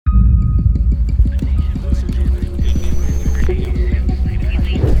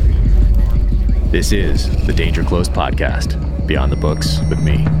This is the Danger Close podcast, Beyond the Books with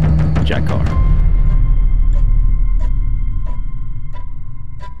me, Jack Carr.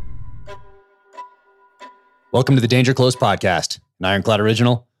 Welcome to the Danger Close podcast, an Ironclad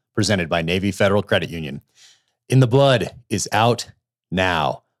original presented by Navy Federal Credit Union. In the Blood is out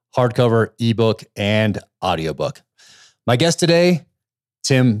now, hardcover, ebook, and audiobook. My guest today,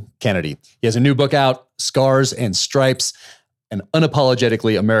 Tim Kennedy. He has a new book out, Scars and Stripes, an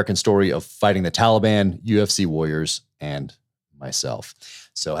unapologetically American story of fighting the Taliban, UFC warriors, and myself.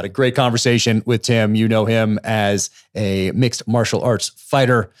 So I had a great conversation with Tim. You know him as a mixed martial arts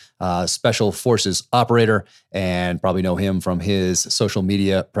fighter, special forces operator, and probably know him from his social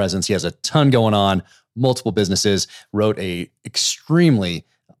media presence. He has a ton going on, multiple businesses, wrote a extremely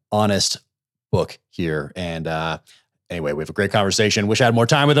honest book here. And anyway, we have a great conversation. Wish I had more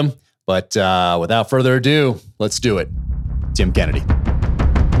time with him, but without further ado, let's do it. Tim Kennedy.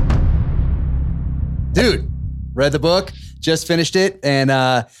 Dude, read the book, just finished it, and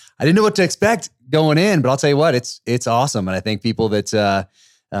I didn't know what to expect going in, but I'll tell you what, it's awesome. And I think people that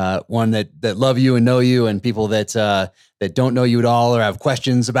that love you and know you, and people that don't know you at all or have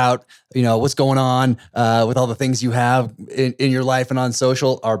questions about, what's going on with all the things you have in your life and on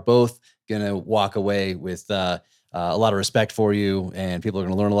social, are both gonna walk away with a lot of respect for you, and people are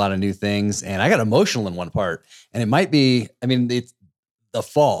going to learn a lot of new things. And I got emotional in one part, and it might be, it's the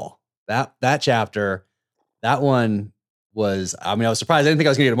fall, that chapter, that one was, I was surprised. I didn't think I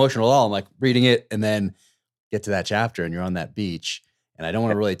was going to get emotional at all. I'm like reading it and then get to that chapter and you're on that beach. And I don't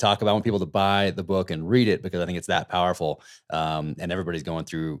want to really talk about, I want people to buy the book and read it because I think it's that powerful. And everybody's going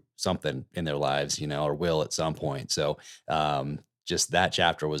through something in their lives, or will at some point. So just that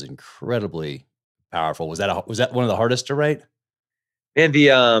chapter was incredibly powerful. Was that one of the hardest to write? And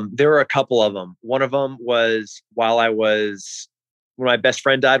there were a couple of them. One of them was when my best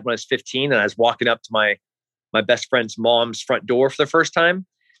friend died when I was 15, and I was walking up to my best friend's mom's front door for the first time,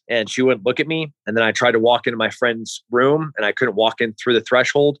 and she wouldn't look at me. And then I tried to walk into my friend's room, and I couldn't walk in through the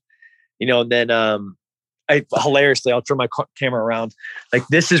threshold. And then hilariously, I'll turn my camera around. Like,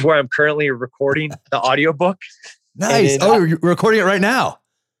 this is where I'm currently recording the audiobook. Nice. You're recording it right now.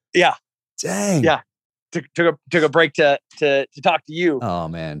 Yeah. Dang. Yeah. Took a break to talk to you. Oh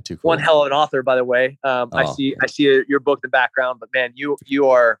man, too cool. One hell of an author, by the way. I see your book in the background, but man, you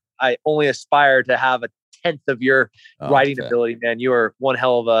are. I only aspire to have a 10th of your writing ability, man. You are one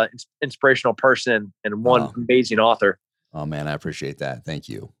hell of a inspirational person and one amazing author. Oh man, I appreciate that. Thank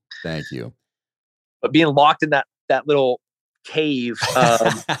you. But being locked in that little cave,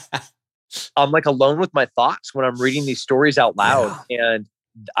 I'm like alone with my thoughts when I'm reading these stories out loud, and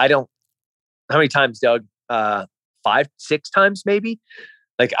I don't. How many times, Doug? 5, 6 times, maybe.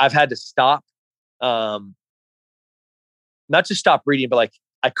 Like, I've had to stop, not just stop reading, but like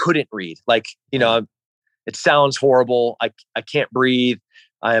I couldn't read. Like, it sounds horrible. I can't breathe.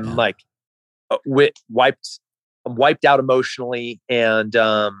 I am like wiped. I'm wiped out emotionally, and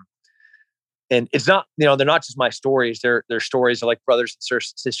it's not. They're not just my stories. They're stories of like brothers and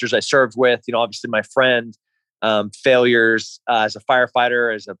sisters I served with. Obviously my friend. Failures as a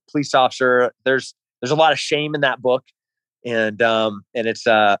firefighter, as a police officer. There's a lot of shame in that book, and it's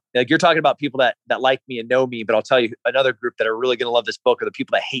like you're talking about people that like me and know me, but I'll tell you another group that are really going to love this book are the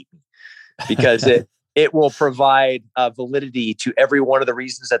people that hate me, because it will provide validity to every one of the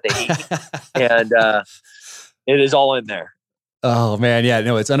reasons that they hate me, and it is all in there. Oh man, yeah,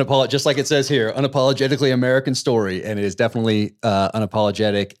 no, it's just like it says here, unapologetically American story, and it is definitely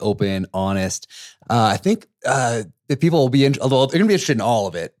unapologetic, open, honest. I think that people will be, although they're gonna be interested in all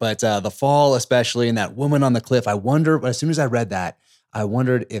of it, but the fall especially, and that woman on the cliff. I wonder, as soon as I read that, I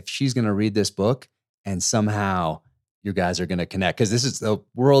wondered if she's gonna read this book and somehow you guys are gonna connect, because this is the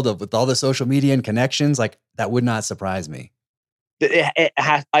world with all the social media and connections. Like, that would not surprise me. I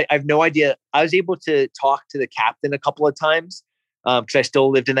have no idea. I was able to talk to the captain a couple of times. Because I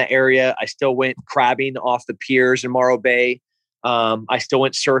still lived in that area. I still went crabbing off the piers in Morro Bay. I still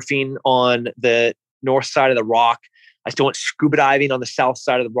went surfing on the north side of the rock. I still went scuba diving on the south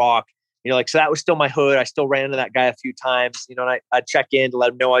side of the rock. So that was still my hood. I still ran into that guy a few times, and I'd check in to let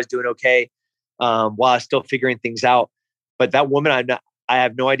him know I was doing okay while I was still figuring things out. But that woman, I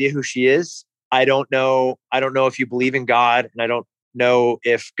have no idea who she is. I don't know if you believe in God, and I don't know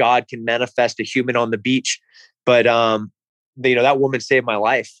if God can manifest a human on the beach, but that woman saved my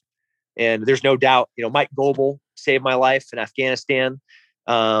life, and there's no doubt. Mike Goebel saved my life in Afghanistan,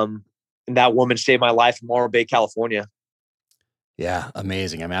 and that woman saved my life in Morro Bay, California. Yeah,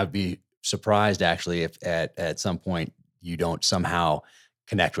 amazing. I'd be surprised actually if at some point you don't somehow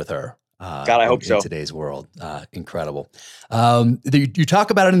connect with her. God, I hope in so. today's world. Incredible. You talk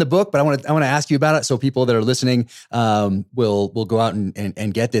about it in the book, but I want to ask you about it so people that are listening will go out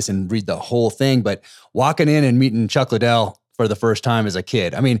and get this and read the whole thing. But walking in and meeting Chuck Liddell for the first time as a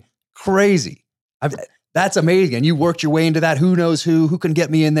kid, I mean, crazy. That's amazing. And you worked your way into that. Who knows who can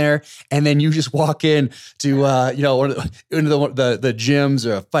get me in there? And then you just walk in to into the gyms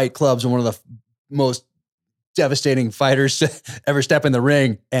or fight clubs, and one of the most devastating fighters to ever step in the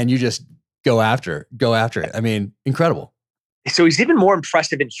ring, and you just go after it. I mean, incredible. So he's even more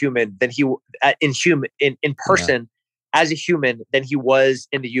impressive in human than in person as a human than he was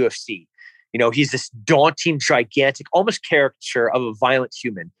in the UFC. He's this daunting, gigantic, almost caricature of a violent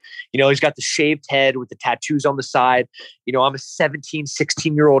human. He's got the shaved head with the tattoos on the side. I'm a 17,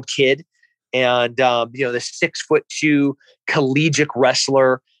 16-year-old kid. And, the 6'2" collegiate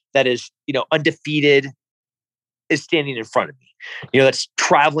wrestler that is, undefeated is standing in front of me. That's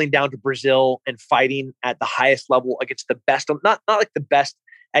traveling down to Brazil and fighting at the highest level against the best, not like the best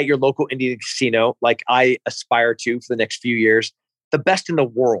at your local Indian casino, like I aspire to for the next few years, the best in the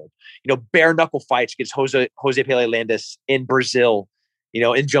world. Bare knuckle fights against Jose Pele Landis in Brazil,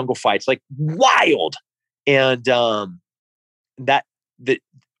 in jungle fights, like wild. And that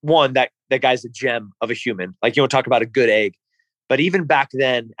guy's a gem of a human. Like, talk about a good egg. But even back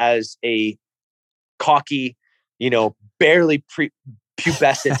then, as a cocky, barely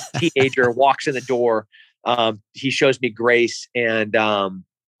pubescent teenager walks in the door, he shows me grace and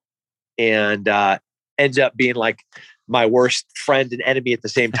ends up being like my worst friend and enemy at the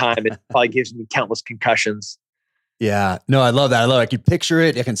same time. It probably gives me countless concussions. Yeah, no, I love that. I can picture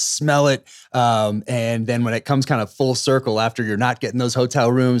it. I can smell it. And then when it comes kind of full circle after you're not getting those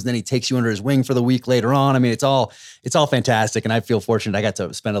hotel rooms, then he takes you under his wing for the week later on. I mean, it's all fantastic. And I feel fortunate. I got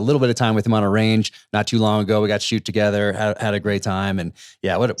to spend a little bit of time with him on a range not too long ago. We got to shoot together, had a great time. And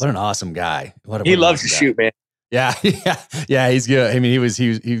yeah, what an awesome guy. He loves to shoot, man. Yeah. Yeah. He's good. I mean,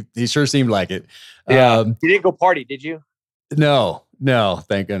 he sure seemed like it. Yeah. You didn't go party, did you? No,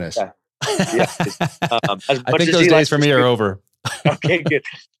 thank goodness. Yeah. Yeah. I think those days for me are over. Okay, good.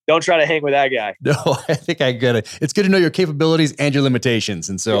 Don't try to hang with that guy. No, I think I get it. It's good to know your capabilities and your limitations.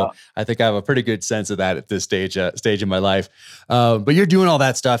 And so I think I have a pretty good sense of that at this stage in my life. But you're doing all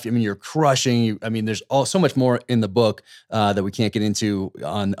that stuff. I mean, you're crushing. There's so much more in the book that we can't get into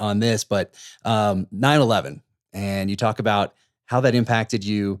on this, but 9/11, and you talk about how that impacted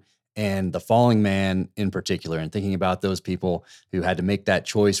you and the falling man in particular, and thinking about those people who had to make that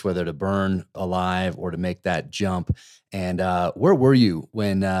choice, whether to burn alive or to make that jump. And where were you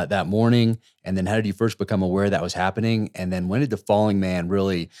when that morning? And then how did you first become aware that was happening? And then when did the falling man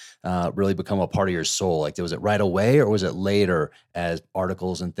really become a part of your soul? Like, was it right away, or was it later as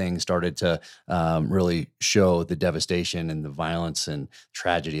articles and things started to really show the devastation and the violence and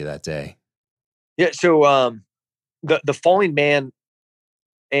tragedy of that day? Yeah. So the falling man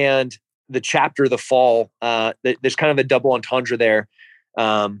and the chapter, The Fall, there's kind of a double entendre there.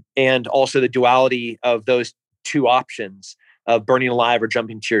 And also the duality of those two options of burning alive or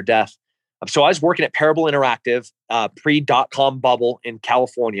jumping to your death. So I was working at Parable Interactive, pre-dot-com bubble in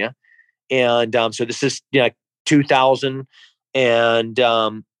California. And so this is 2000 and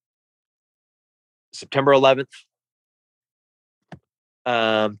September 11th,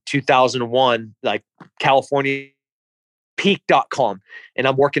 2001, like California, peak.com. And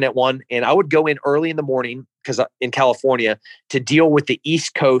I'm working at one, and I would go in early in the morning because in California to deal with the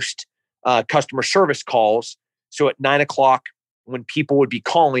East Coast customer service calls. So at 9:00, when people would be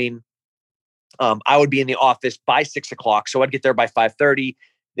calling, I would be in the office by 6:00. So I'd get there by 5:30.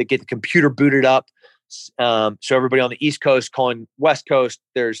 They'd get the computer booted up. So everybody on the East Coast calling West Coast,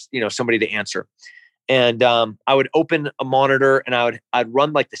 there's somebody to answer. And I would open a monitor, and I'd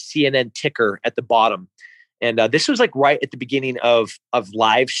run like the CNN ticker at the bottom. And this was like right at the beginning of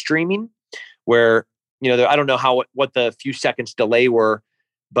live streaming, where I don't know what the few seconds delay were,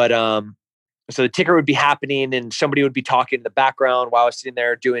 but so the ticker would be happening, and somebody would be talking in the background while I was sitting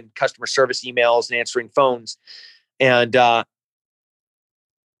there doing customer service emails and answering phones, and the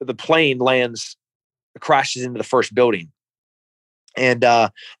plane crashes into the first building, and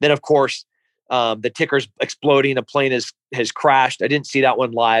then of course the ticker's exploding. A plane has crashed. I didn't see that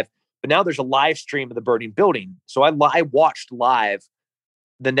one live. But now there's a live stream of the burning building. So I watched live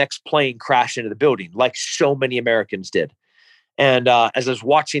the next plane crash into the building, like so many Americans did. And as I was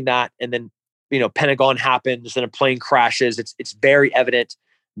watching that, and then Pentagon happens, and a plane crashes, it's very evident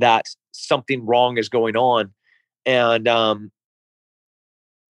that something wrong is going on. And I've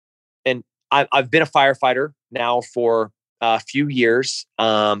been a firefighter now for a few years,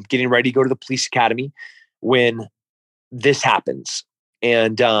 getting ready to go to the police academy when this happens.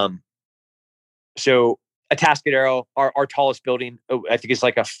 And So Atascadero, our tallest building, I think it's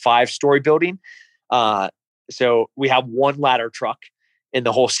like a 5-story building. So we have one ladder truck in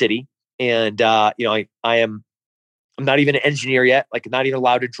the whole city. And, I'm not even an engineer yet, like not even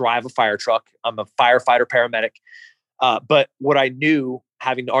allowed to drive a fire truck. I'm a firefighter paramedic. But what I knew,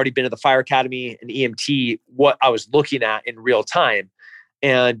 having already been at the fire academy and EMT, what I was looking at in real time.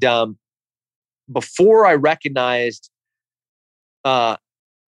 And before I recognized the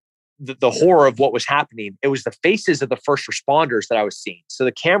horror of what was happening, it was the faces of the first responders that I was seeing. So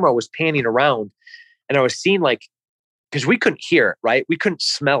the camera was panning around and I was seeing, like, because we couldn't hear it, right? We couldn't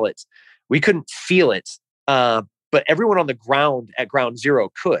smell it. We couldn't feel it. But everyone on the ground at ground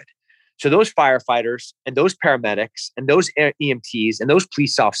zero could. So those firefighters and those paramedics and those EMTs and those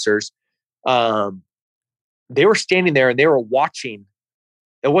police officers, they were standing there and they were watching.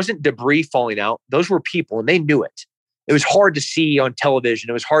 It wasn't debris falling out. Those were people, and they knew it. It was hard to see on television.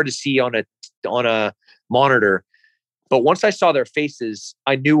 It was hard to see on a monitor. But once I saw their faces,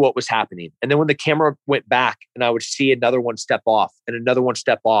 I knew what was happening. And then when the camera went back and I would see another one step off and another one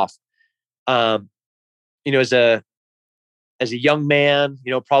step off, as a young man,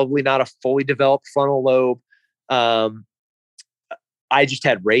 probably not a fully developed frontal lobe, I just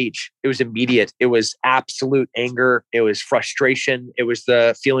had rage. It was immediate. It was absolute anger. It was frustration. It was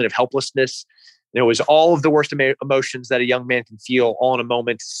the feeling of helplessness. And it was all of the worst emotions that a young man can feel all in a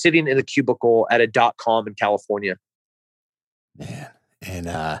moment, sitting in a cubicle at a .com in California. Man.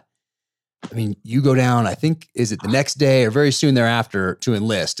 And, you go down, I think, is it the next day or very soon thereafter to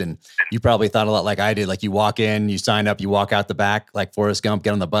enlist? And you probably thought a lot like I did. Like, you walk in, you sign up, you walk out the back, like Forrest Gump,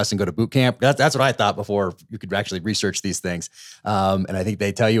 get on the bus and go to boot camp. That's what I thought before you could actually research these things. And I think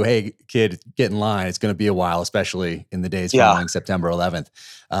they tell you, hey, kid, get in line. It's going to be a while, especially in the days following September 11th.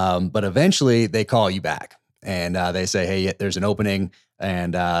 But eventually they call you back and they say, hey, there's an opening.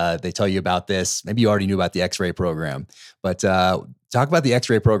 And they tell you about this. Maybe you already knew about the X-ray program, but talk about the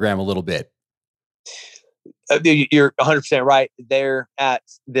X-ray program a little bit. You're 100% right. They're at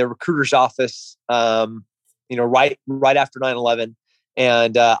the recruiter's office, right after 9/11.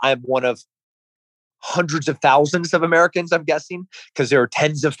 And I'm one of hundreds of thousands of Americans, I'm guessing, because there are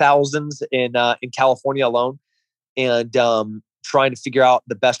tens of thousands in California alone. And trying to figure out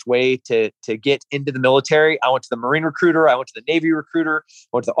the best way to get into the military. I went to the Marine recruiter. I went to the Navy recruiter.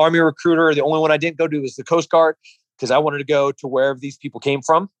 I went to the Army recruiter. The only one I didn't go to was the Coast Guard, because I wanted to go to wherever these people came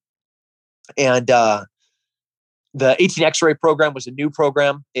from. And the 18 X-ray program was a new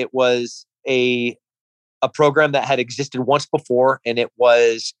program. It was a program that had existed once before, and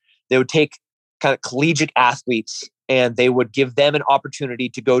they would take kind of collegiate athletes and they would give them an opportunity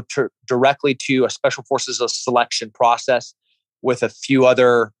to go directly to a Special Forces selection process with a few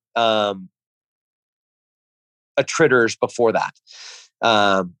other attritters before that.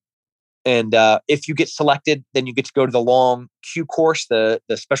 And if you get selected, then you get to go to the long Q course, the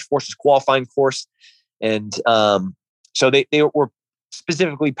Special Forces qualifying course. And so they were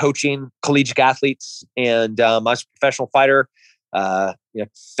specifically poaching collegiate athletes. And I was a professional fighter,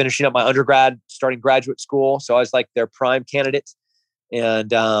 finishing up my undergrad, starting graduate school. So I was like their prime candidate.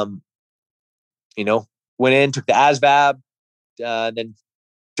 And, went in, took the ASVAB, then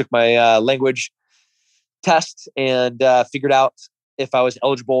took my language test and figured out if I was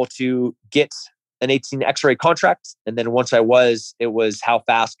eligible to get an 18 X-ray contract. And then once I was, it was how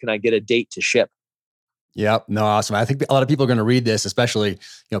fast can I get a date to ship? Yep. No, awesome. I think a lot of people are going to read this, especially,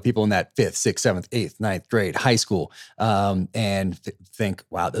 people in that 5th, 6th, 7th, 8th, 9th grade, high school, and think,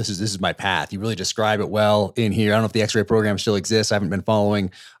 wow, this is my path. You really describe it well in here. I don't know if the X-ray program still exists. I haven't been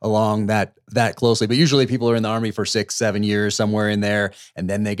following along that closely, but usually people are in the Army for 6, 7 years, somewhere in there, and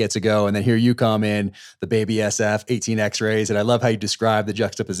then they get to go. And then here you come in, the baby SF, 18 X-rays. And I love how you describe the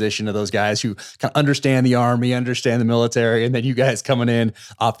juxtaposition of those guys who kind of understand the Army, understand the military, and then you guys coming in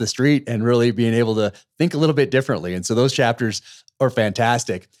off the street and really being able to think a little bit differently. And so those chapters are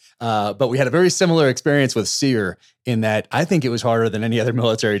fantastic. But we had a very similar experience with SERE in that I think it was harder than any other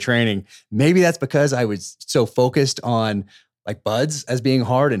military training. Maybe that's because I was so focused on like BUDS as being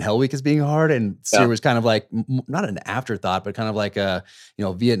hard and Hell Week as being hard. And SERE was kind of like, not an afterthought, but kind of like a,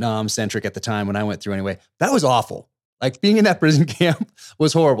 Vietnam centric at the time when I went through anyway. That was awful. Like being in that prison camp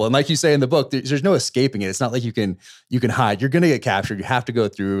was horrible. And like you say in the book, there's no escaping it. It's not like you can hide. You're going to get captured. You have to go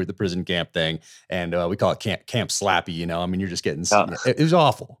through the prison camp thing. And we call it Camp Slappy, you're just getting, it was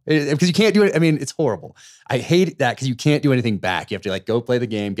awful because you can't do it. It's horrible. I hate that because you can't do anything back. You have to go play the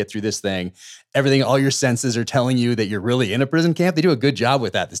game, get through this thing. Everything, all your senses are telling you that you're really in a prison camp. They do a good job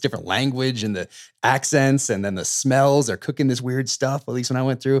with that. This different language and the accents and then the smells. They're cooking this weird stuff, at least when I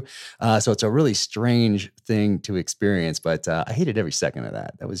went through. So it's a really strange thing to experience, but I hated every second of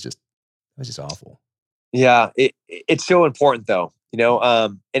that. That was just was just awful. Yeah. It's so important though,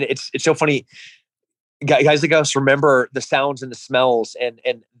 and it's so funny. Guys like us remember the sounds and the smells and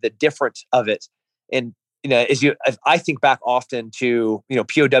the difference of it. And, as I think back often to,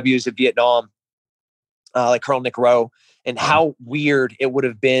 POWs of Vietnam, like Colonel Nick Rowe, and how weird it would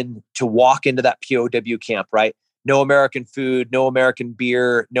have been to walk into that POW camp, right? No American food, no American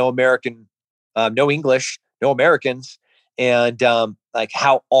beer, no American, no English, no Americans. And like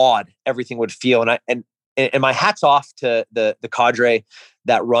how odd everything would feel. And my hat's off to the cadre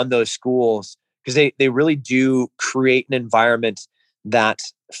that run those schools, because they really do create an environment that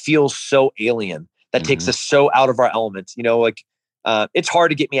feels so alien, that takes us so out of our element. It's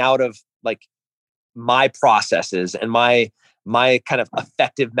hard to get me out of like my processes and my kind of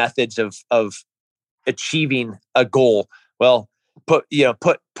effective methods of achieving a goal. Well, put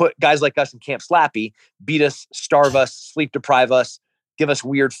guys like us in Camp Slappy, beat us, starve us, sleep deprive us, give us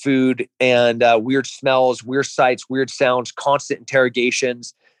weird food and weird smells, weird sights, weird sounds, constant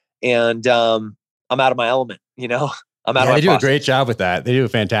interrogations. And I'm out of my element, I'm out of my They do process. a great job with that. They do a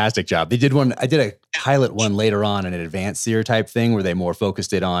fantastic job. They did one, I did a pilot one later on, an advanced seer type thing where they more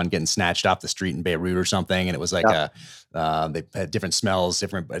focused it on getting snatched off the street in Beirut or something. And it was like they had different smells,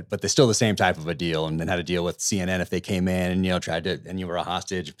 but they're still the same type of a deal, and then had to deal with CNN if they came in and, tried to, and you were a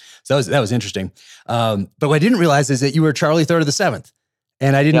hostage. So that was interesting. But what I didn't realize is that you were Charlie 3rd of the 7th.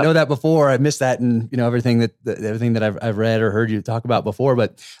 And I didn't know that before. I missed that in everything that I've read or heard you talk about before.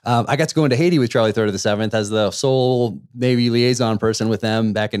 But I got to go into Haiti with Charlie 3rd of the 7th as the sole Navy liaison person with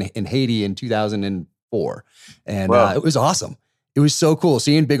them back in Haiti in 2004, and it was awesome. It was so cool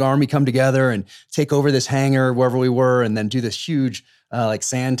seeing Big Army come together and take over this hangar wherever we were, and then do this huge like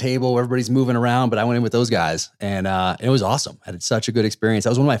sand table where everybody's moving around. But I went in with those guys, and it was awesome. I had such a good experience.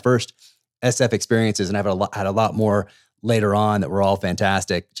 That was one of my first SF experiences, and I've had a lot more later on that were all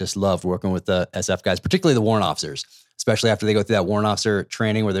fantastic. Just loved working with the SF guys, particularly the warrant officers, especially after they go through that warrant officer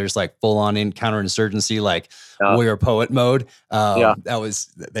training where they're just like full on in counterinsurgency, like warrior poet mode.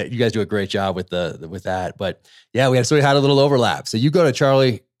 That you guys do a great job with that. But yeah, we had a little overlap. So you go to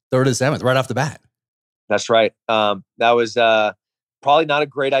Charlie 3rd of the 7th right off the bat. That's right. That was probably not a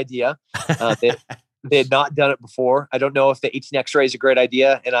great idea. They had not done it before. I don't know if the 18 X-ray is a great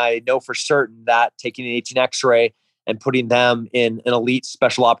idea. And I know for certain that taking an 18 X-ray and putting them in an elite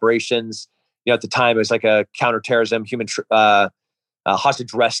special operations, at the time it was like a counterterrorism, human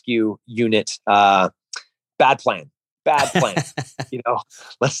hostage rescue unit. Bad plan. Let's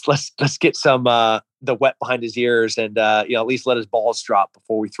get some the wet behind his ears and at least let his balls drop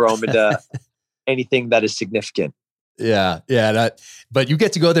before we throw him into anything that is significant. Yeah. But you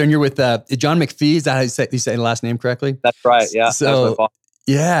get to go there and you're with John McPhee. Is that how you say the last name correctly? That's right. Yeah. So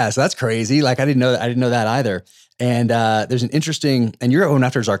that's crazy. Like I didn't know that either. And there's an interesting, and you're going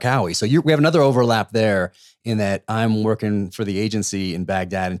after Zarqawi. So we have another overlap there in that I'm working for the agency in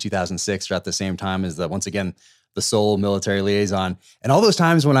Baghdad in 2006 at the same time as once again, the sole military liaison. And all those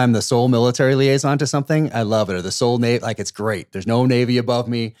times when I'm the sole military liaison to something, I love it. Or the sole Navy, like it's great. There's no Navy above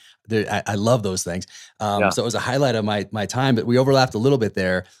me. I love those things. So it was a highlight of my time, but we overlapped a little bit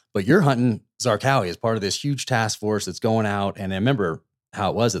there. But you're hunting Zarqawi as part of this huge task force that's going out. And I remember how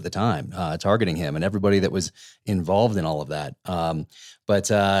it was at the time, targeting him and everybody that was involved in all of that. But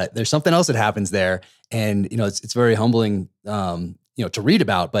there's something else that happens there. And, it's very humbling, to read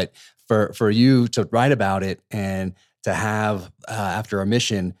about, but for you to write about it and to have, after a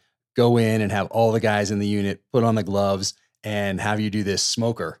mission, go in and have all the guys in the unit put on the gloves and have you do this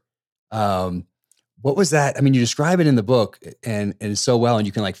smoker. What was that? I mean, you describe it in the book and so well, and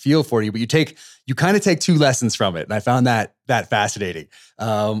you can like feel for you, but you kind of take two lessons from it. And I found that fascinating.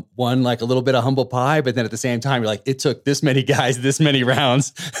 One, like a little bit of humble pie, but then at the same time, you're like, it took this many guys, this many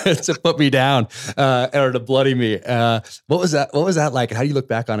rounds to put me down, or to bloody me. What was that like? How do you look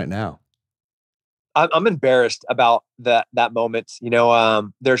back on it now? I'm embarrassed about that moment.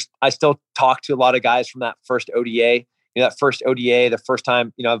 I still talk to a lot of guys from that first ODA, the first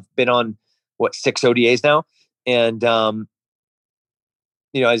time, I've been on 6 ODAs now. And, as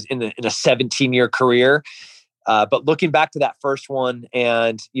in a 17-year career. But looking back to that first one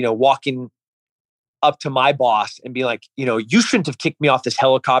and, walking up to my boss and being like, you shouldn't have kicked me off this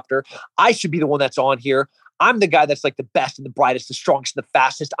helicopter. I should be the one that's on here. I'm the guy that's like the best and the brightest, the strongest and the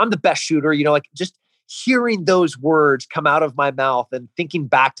fastest. I'm the best shooter, like just hearing those words come out of my mouth and thinking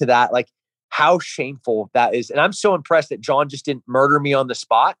back to that, like how shameful that is. And I'm so impressed that John just didn't murder me on the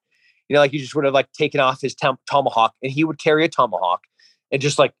spot. Like he just would have like taken off his tomahawk, and he would carry a tomahawk and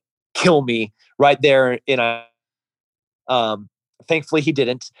just like kill me right there. And thankfully he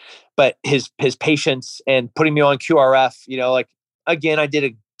didn't, but his patience and putting me on QRF, like again, I did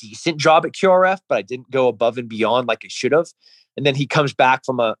a decent job at QRF, but I didn't go above and beyond like I should have. And then he comes back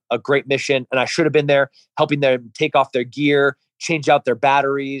from a great mission, and I should have been there helping them take off their gear, change out their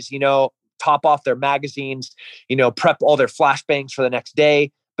batteries, top off their magazines, prep all their flashbangs for the next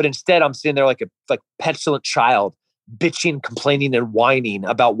day. But instead, I'm sitting there like a petulant child, bitching, complaining, and whining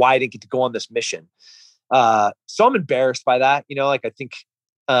about why I didn't get to go on this mission. So I'm embarrassed by that. I think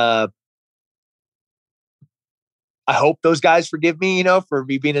I hope those guys forgive me, for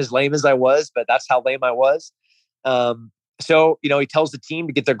me being as lame as I was, but that's how lame I was. So he tells the team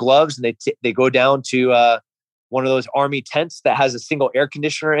to get their gloves, and they go down to one of those Army tents that has a single air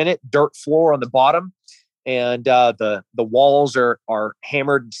conditioner in it, dirt floor on the bottom. And the walls are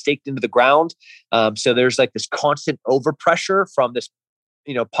hammered and staked into the ground. So there's like this constant overpressure from this,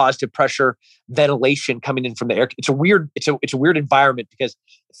 positive pressure ventilation coming in from the air. It's a weird environment because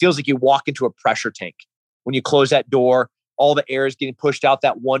it feels like you walk into a pressure tank. When you close that door, all the air is getting pushed out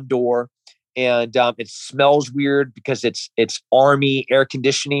that one door. And it smells weird because it's Army air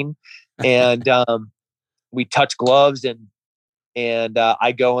conditioning. And we touch gloves, and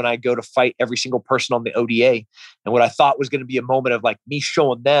I go to fight every single person on the ODA. And what I thought was going to be a moment of like me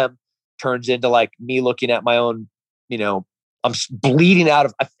showing them turns into like me looking at my own, I'm bleeding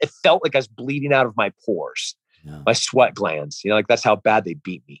it felt like I was bleeding out of my pores, my sweat glands, like that's how bad they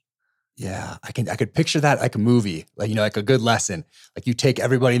beat me. Yeah, I could picture that like a movie, like, like a good lesson. Like you take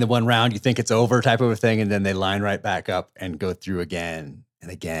everybody in the one round, you think it's over type of a thing, and then they line right back up and go through again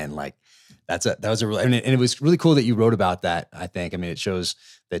and again. Like that was a really, and it was really cool that you wrote about that. I think, it shows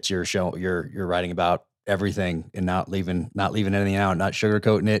that you're writing about everything and not leaving anything out, not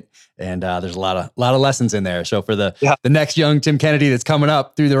sugarcoating it. And there's a lot of lessons in there. So for the next young Tim Kennedy that's coming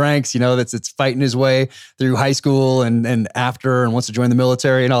up through the ranks, that's fighting his way through high school and after, and wants to join the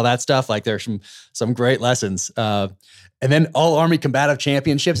military and all that stuff. Like there's some great lessons. And then all Army combative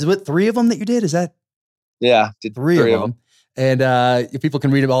championships. Is it 3 of them that you did? Is that? Yeah. Did 3 of them. And if people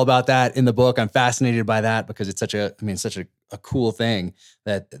can read all about that in the book. I'm fascinated by that because it's such a cool thing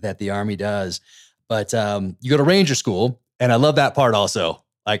that the Army does. But you go to Ranger School, and I love that part also,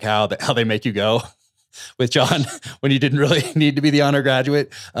 like how they make you go with John when you didn't really need to be the honor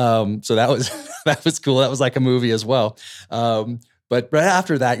graduate. So that was cool. That was like a movie as well. But right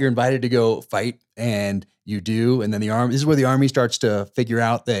after that, you're invited to go fight, and you do. And then this is where the Army starts to figure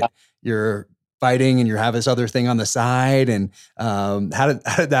out that you're fighting and you have this other thing on the side. And how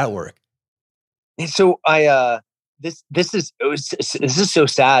did that work? And so this is so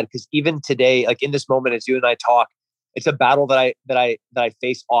sad because even today, like in this moment, as you and I talk, it's a battle that I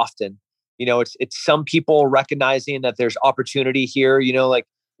face often. It's some people recognizing that there's opportunity here, like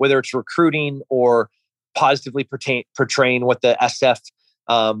whether it's recruiting or positively portraying what the SF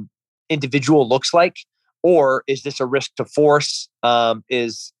individual looks like, or is this a risk to force? Am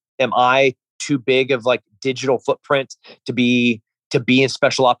I too big of like digital footprint to be in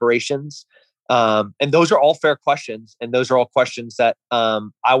special operations? And those are all fair questions. And those are all questions that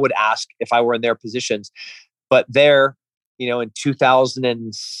I would ask if I were in their positions. But there, in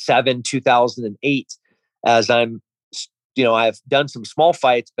 2007, 2008, as I've done some small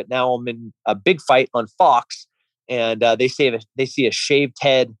fights, but now I'm in a big fight on Fox, and they see a shaved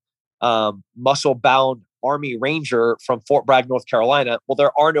head, muscle-bound Army Ranger from Fort Bragg, North Carolina. Well,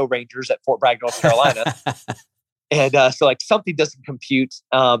 there are no Rangers at Fort Bragg, North Carolina. And so like something doesn't compute.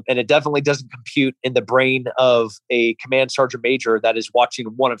 And it definitely doesn't compute in the brain of a command sergeant major that is watching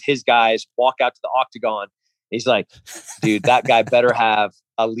one of his guys walk out to the octagon. He's like, dude, that guy better have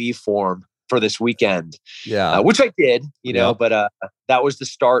a leave form for this weekend. Yeah. Which I did, but that was the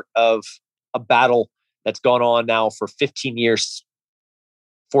start of a battle that's gone on now for 14 years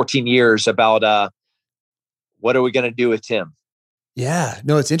about what are we going to do with Tim? Yeah,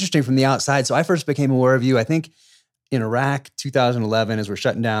 no, it's interesting from the outside. So I first became aware of you, I think, in Iraq, 2011, as we're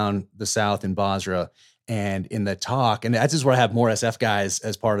shutting down the South in Basra, and in the talk, and that's just where I have more SF guys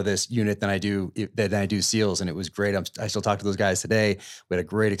as part of this unit than I do SEALs, and it was great. I still talk to those guys today. We had a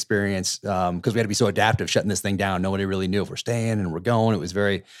great experience because we had to be so adaptive shutting this thing down. Nobody really knew if we're staying and we're going. It was a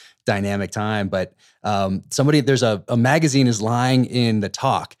very dynamic time. But there's a magazine is lying in the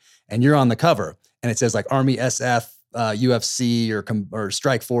talk, and you're on the cover, and it says like Army SF. UFC or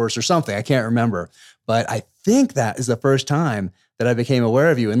Strike Force or something. I can't remember, but I think that is the first time that I became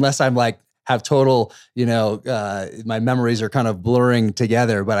aware of you, unless I'm like have total, my memories are kind of blurring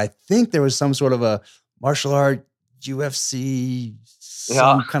together, but I think there was some sort of a martial art UFC,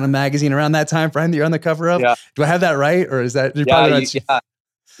 some kind of magazine around that time frame that you're on the cover of. Yeah. Do I have that right? Or is that,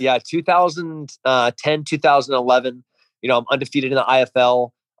 2010, 2011, I'm undefeated in the IFL.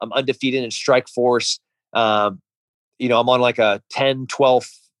 I'm undefeated in Strike Force. I'm on like a 10, 12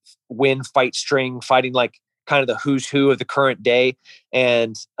 win fight string, fighting like kind of the who's who of the current day.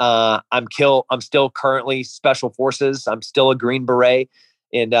 And I'm still currently special forces. I'm still a Green Beret.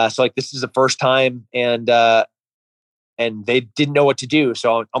 And so like, this is the first time, and they didn't know what to do.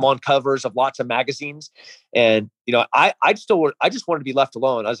 So I'm on covers of lots of magazines, and, you know, I just wanted to be left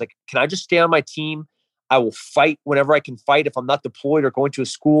alone. I was like, can I just stay on my team? I will fight whenever I can fight if I'm not deployed or going to a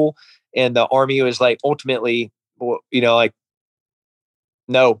school. And the Army was like, ultimately, you know, like,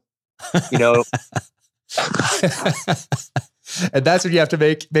 no, you know. And that's when you have to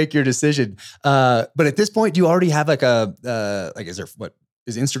make your decision. But at this point, do you already have like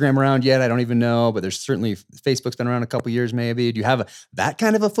is Instagram around yet? I don't even know, but there's certainly Facebook's been around a couple years, maybe. Do you have that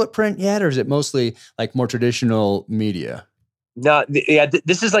kind of a footprint yet? Or is it mostly like more traditional media? No,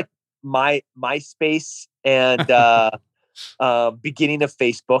 this is like my MySpace and beginning of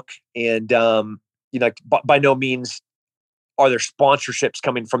Facebook. And, you know, by no means are there sponsorships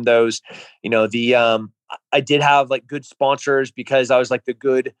coming from those. You know, I did have like good sponsors because I was like the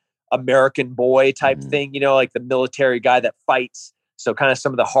good American boy type thing, you know, like the military guy that fights. So kind of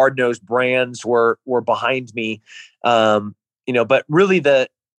some of the hard-nosed brands were behind me. You know, but really the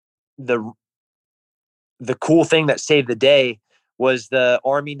cool thing that saved the day was the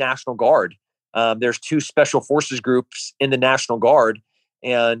Army National Guard. There's 2 special forces groups in the National Guard.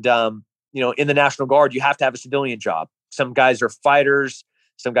 And, you know, in the National Guard, you have to have a civilian job. Some guys are fighters,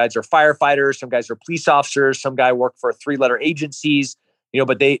 some guys are firefighters, some guys are police officers, some guy work for 3-letter agencies, you know,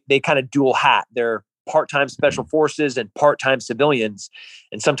 but they kind of dual hat. They're part-time special forces and part-time civilians.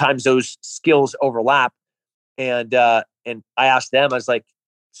 And sometimes those skills overlap. And I asked them, I was like,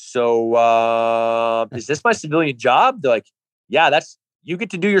 so is this my civilian job? They're like, yeah, you get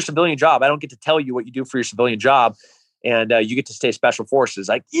to do your civilian job. I don't get to tell you what you do for your civilian job. And you get to stay special forces.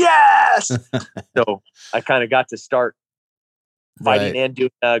 Like, yes. So I kind of got to start fighting and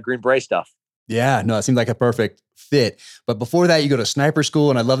doing Green Beret stuff. Yeah, no, it seemed like a perfect fit. But before that, you go to sniper school.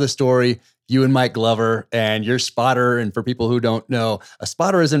 And I love the story. You and Mike Glover and your spotter. And for people who don't know, a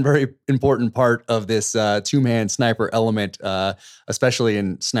spotter is a very important part of this 2-man sniper element, especially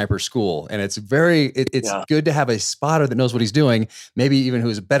in sniper school. And it's good to have a spotter that knows what he's doing, maybe even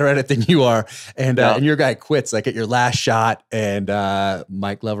who's better at it than you are. And your guy quits like at your last shot. And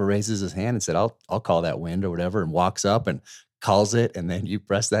Mike Glover raises his hand and said, I'll call that wind or whatever, and walks up and calls it, and then you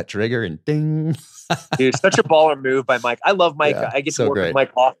press that trigger and ding. Dude, such a baller move by Mike. I love Mike. I get to work with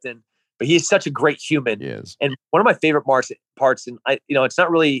Mike often, but he's such a great human. He is. And one of my favorite parts, and you know, it's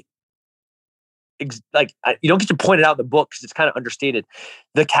not really you don't get to point it out in the book because it's kind of understated.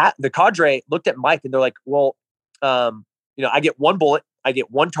 The cadre looked at Mike and they're like, well, you know, I get 1 bullet, I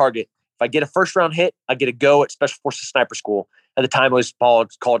get 1 target. If I get a first round hit, I get a go at Special Forces Sniper School. At the time, it was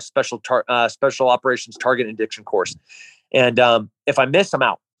called Special Operations Target Addiction Course. And if I miss, I'm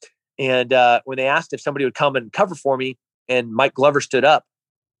out. And when they asked if somebody would come and cover for me, and Mike Glover stood up,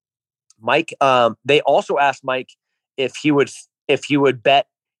 they also asked Mike if he would bet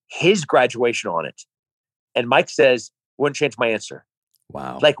his graduation on it. And Mike says, wouldn't change my answer.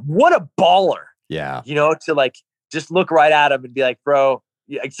 Wow. Like, what a baller. Yeah. You know, to like just look right at him and be like, bro,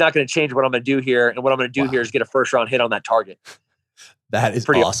 it's not going to change what I'm going to do here. And what I'm going to do here is get a first round hit on that target. That is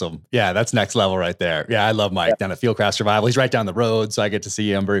pretty awesome. Yeah, that's next level right there. Yeah, I love Mike down at Fieldcraft Survival. He's right down the road, so I get to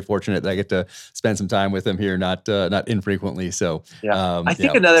see him. I'm very fortunate that I get to spend some time with him here, not infrequently. So I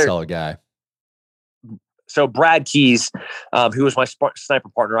think another solid guy. So Brad Keys, who was my sniper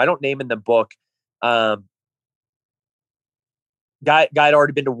partner, I don't name in the book. Guy had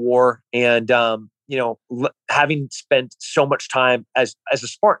already been to war, and you know, having spent so much time as a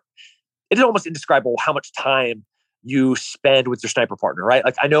Spartan, it is almost indescribable how much time you spend with your sniper partner, right?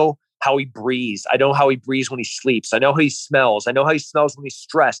 Like, I know how he breathes. I know how he breathes when he sleeps. I know how he smells. I know how he smells when he's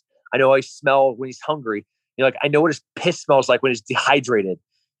stressed. I know how he smells when he's hungry. You know, like, I know what his piss smells like when he's dehydrated.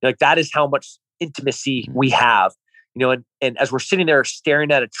 You know, like, that is how much intimacy we have, you know, and as we're sitting there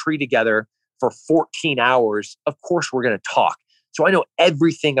staring at a tree together for 14 hours, of course we're going to talk. So I know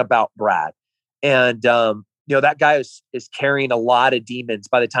everything about Brad. And, you know, that guy is carrying a lot of demons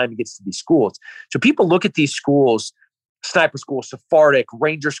by the time he gets to these schools. So people look at these schools, sniper school, Sephardic,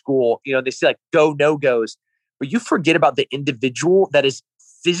 Ranger school, you know, they see like no-goes, but you forget about the individual that is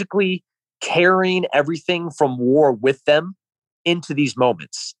physically carrying everything from war with them into these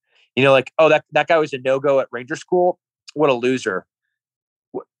moments. You know, like, oh, that guy was a no-go at Ranger school. What a loser.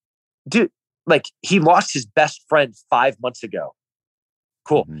 Dude, like, he lost his best friend 5 months ago.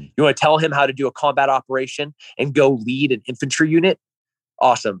 Cool. Mm-hmm. You want to tell him how to do a combat operation and go lead an infantry unit?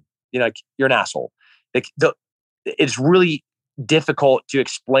 Awesome. You know, like, you're an asshole. Like, it's really difficult to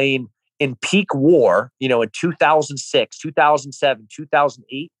explain in peak war, you know, in 2006, 2007,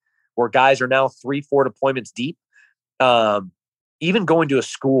 2008, where guys are now 3-4 deployments deep. Even going to a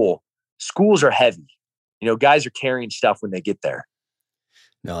school, schools are heavy. You know, guys are carrying stuff when they get there.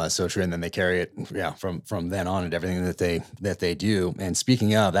 No, that's so true. And then they carry it, from then on and everything that they do. And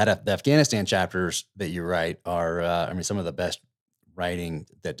speaking of that, the Afghanistan chapters that you write are, some of the best writing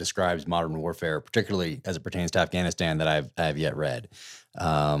that describes modern warfare, particularly as it pertains to Afghanistan, that I've yet read.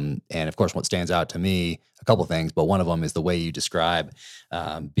 And of course, what stands out to me, a couple things, but one of them is the way you describe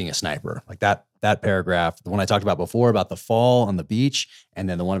being a sniper. Like that paragraph, the one I talked about before about the fall on the beach, and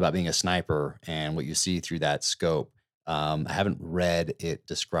then the one about being a sniper and what you see through that scope. I haven't read it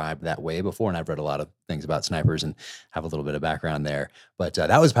described that way before, and I've read a lot of things about snipers and have a little bit of background there. But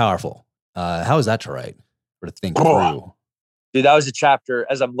that was powerful. How was that to write or to think through? Dude, that was a chapter.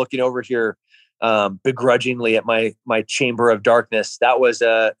 As I'm looking over here, begrudgingly at my chamber of darkness, that was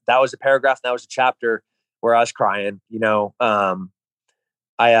a paragraph. And that was a chapter where I was crying. You know,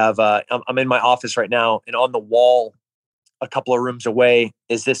 I have I'm in my office right now, and on the wall, a couple of rooms away,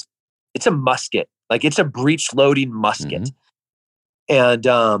 is this. It's a musket. Like, it's a breech loading musket. Mm-hmm.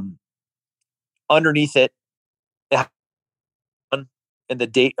 And underneath it, and the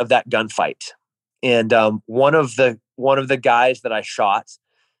date of that gunfight. And one of the guys that I shot,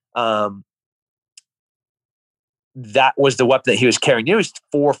 that was the weapon that he was carrying. It was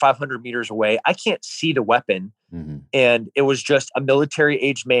 400 or 500 meters away. I can't see the weapon. Mm-hmm. And it was just a military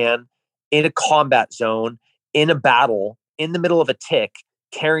age man in a combat zone, in a battle, in the middle of a tick,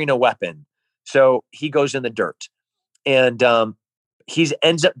 carrying a weapon. So he goes in the dirt, and he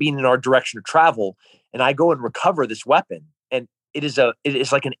ends up being in our direction of travel. And I go and recover this weapon, and it is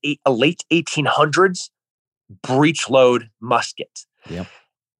like a late 1800s breech load musket. Yep.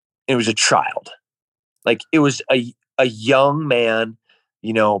 It was a child, like it was a young man,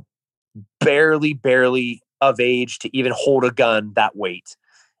 you know, barely of age to even hold a gun that weight,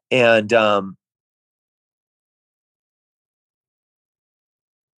 and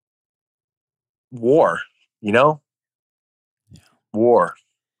war, you know, war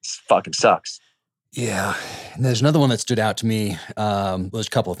fucking sucks. Yeah. And there's another one that stood out to me. There's a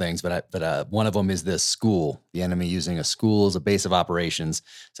couple of things, but one of them is this school, the enemy using a school as a base of operations,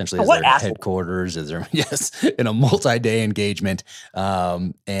 essentially as their headquarters, yes, in a multi-day engagement.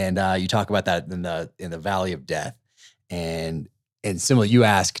 And you talk about that in the Valley of Death, and similar, you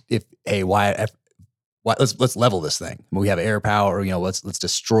ask why let's level this thing. We have air power, let's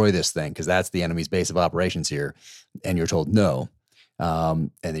destroy this thing, because that's the enemy's base of operations here. And you're told no.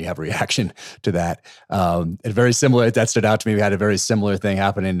 And then you have a reaction to that. And very similar, that stood out to me. We had a very similar thing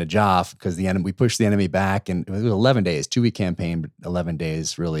happen in Najaf, because we pushed the enemy back, and it was 11 days, 2-week campaign, but 11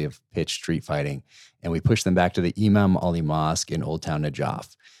 days really of pitched street fighting. And we pushed them back to the Imam Ali Mosque in Old Town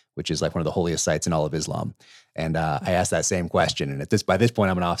Najaf, which is like one of the holiest sites in all of Islam. And I asked that same question. And by this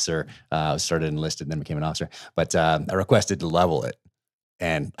point, I'm an officer. I started enlisted, then became an officer. But I requested to level it.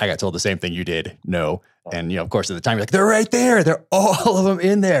 And I got told the same thing you did, no. And, of course, at the time, you're like, they're right there. They're all of them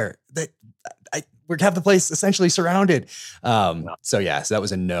in there. We have the place essentially surrounded. So that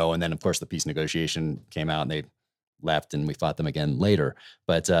was a no. And then, of course, the peace negotiation came out, and they left, and we fought them again later.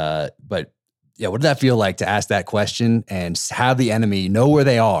 But what did that feel like to ask that question and have the enemy know where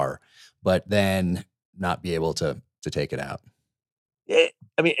they but then not be able to take it out?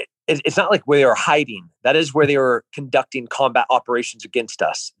 It's not like where they were hiding. That is where they were conducting combat operations against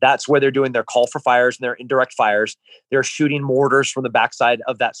us. That's where they're doing their call for fires and their indirect fires. They're shooting mortars from the backside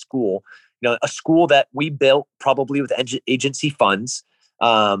of that school. A school that we built probably with agency funds,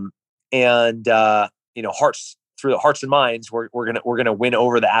 hearts through the hearts and minds. We're gonna win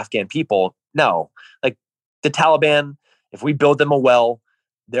over the Afghan people. No, like the Taliban. If we build them a well,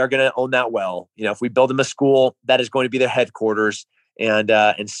 they're gonna own that well. If we build them a school, that is going to be their headquarters. And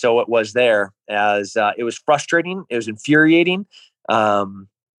so it was there. As it was frustrating, it was infuriating, but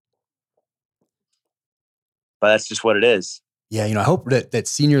that's just what it is. Yeah, I hope that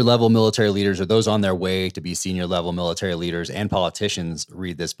senior level military leaders, or those on their way to be senior level military leaders, and politicians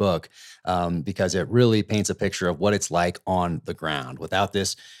read this book, because it really paints a picture of what it's like on the ground. Without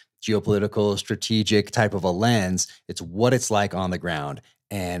this geopolitical, strategic type of a lens, it's what it's like on the ground.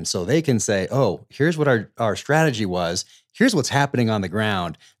 And so they can say, oh, here's what our strategy was. Here's what's happening on the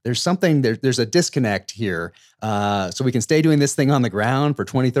ground. There's a disconnect here. So we can stay doing this thing on the ground for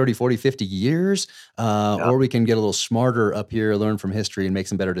 20, 30, 40, 50 years, or we can get a little smarter up here, learn from history, and make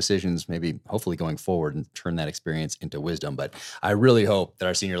some better decisions, maybe hopefully going forward, and turn that experience into wisdom. But I really hope that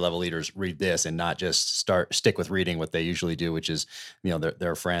our senior level leaders read this and not just stick with reading what they usually do, which is,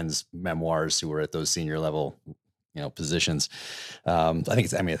 their friends' memoirs who were at those senior level positions. I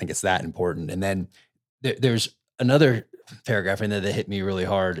think it's that important. And then there's another paragraph in there that hit me really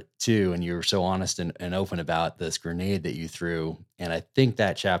hard too. And you were so honest and open about this grenade that you threw. And I think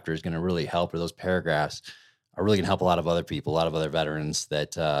that chapter is going to really help, or those paragraphs are really going to help a lot of other people, a lot of other veterans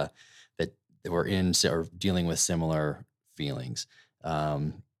that were in or dealing with similar feelings.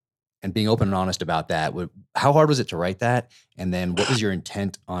 And being open and honest about that. How hard was it to write that? And then what was your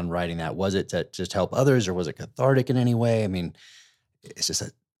intent on writing that? Was it to just help others, or was it cathartic in any way? I mean, it's just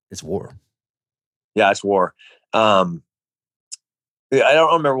it's war. Yeah, it's war. I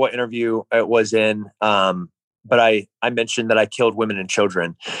don't remember what interview it was in, but I mentioned that I killed women and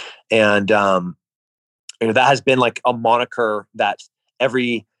children. And that has been like a moniker that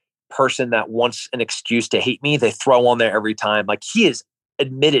every person that wants an excuse to hate me, they throw on there every time. Like, he is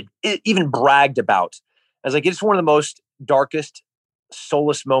admitted, even bragged about. I was like, it's one of the most darkest,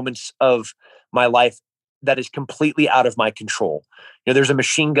 soulless moments of my life that is completely out of my control. There's a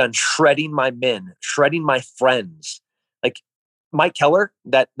machine gun shredding my men, shredding my friends. Like Mike Keller,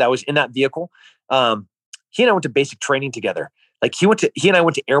 that was in that vehicle. He and I went to basic training together. Like he and I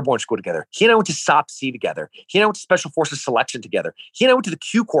went to airborne school together. He and I went to SOP-C together. He and I went to Special Forces selection together. He and I went to the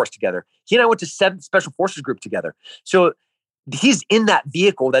Q course together. He and I went to 7th Special Forces group together. So he's in that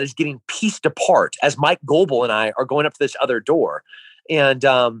vehicle that is getting pieced apart as Mike Goebel and I are going up to this other door. And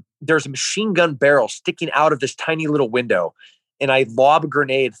there's a machine gun barrel sticking out of this tiny little window. And I lob a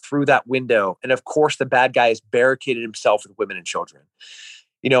grenade through that window. And of course, the bad guy has barricaded himself with women and children.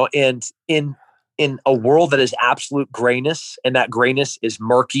 And in a world that is absolute grayness, and that grayness is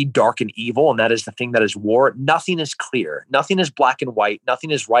murky, dark, and evil, and that is the thing that is war, nothing is clear. Nothing is black and white.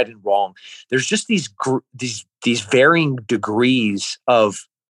 Nothing is right and wrong. There's just these varying degrees of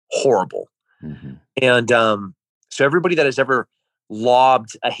horrible. Mm-hmm. And so everybody that has ever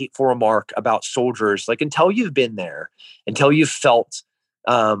lobbed a hateful remark about soldiers, like, until you've been there, until you've felt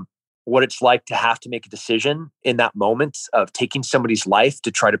what it's like to have to make a decision in that moment of taking somebody's life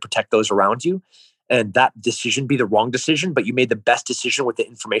to try to protect those around you, and that decision be the wrong decision, but you made the best decision with the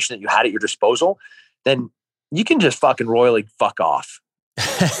information that you had at your disposal, then you can just fucking royally fuck off.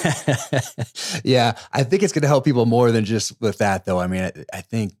 Yeah. I think it's going to help people more than just with that, though. I mean, I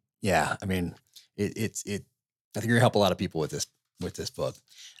think, yeah, I mean, I think you're going to help a lot of people with this book.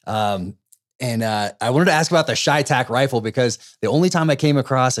 And I wanted to ask about the CheyTac rifle, because the only time I came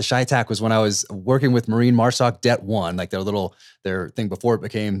across a CheyTac was when I was working with Marine MARSOC Det 1, like their thing before it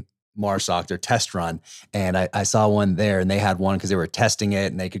became MARSOC, their test run. And I saw one there, and they had one because they were testing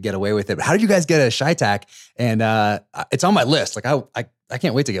it and they could get away with it. But how did you guys get a CheyTac? And it's on my list. Like I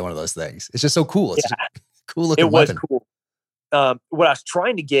can't wait to get one of those things. It's just so cool. It's a cool looking weapon. It was cool. What I was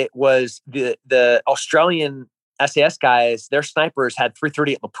trying to get was the Australian SAS guys, their snipers had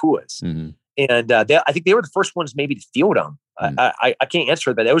 338 Lapuas. Mm-hmm. And I think they were the first ones maybe to field them. I can't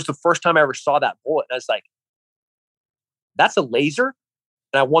answer, but it was the first time I ever saw that bullet. And I was like, that's a laser,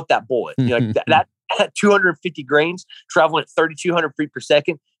 and I want that bullet. Like that 250 grains traveling at 3,200 feet per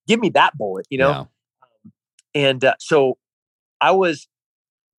second. Give me that bullet, Yeah. And so I was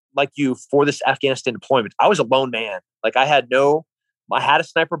like you for this Afghanistan deployment. I was a lone man. Like I had a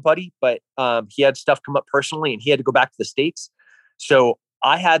sniper buddy, but he had stuff come up personally, and he had to go back to the States. So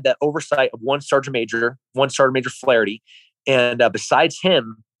I had that oversight of one Sergeant Major Flaherty. And besides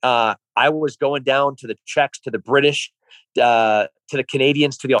him, I was going down to the Czechs, to the British, to the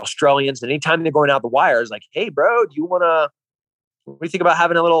Canadians, to the Australians. And anytime they're going out the wires, like, hey, bro, what do you think about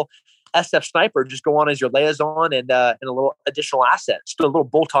having a little SF sniper just go on as your liaison and a little additional asset, just a little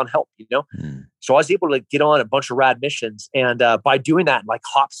bolt-on help, So I was able to get on a bunch of rad missions. And by doing that, like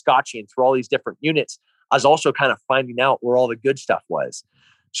hopscotching through all these different units, I was also kind of finding out where all the good stuff was.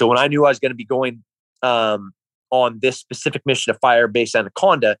 So when I knew I was going to be going on this specific mission to fire base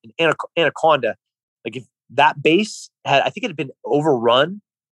Anaconda, like if that base I think it had been overrun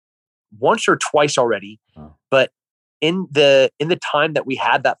once or twice already. Oh. But in the time that we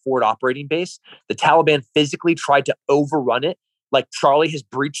had that forward operating base, the Taliban physically tried to overrun it. Like Charlie has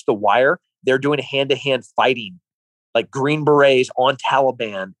breached the wire. They're doing hand-to-hand fighting, like Green Berets on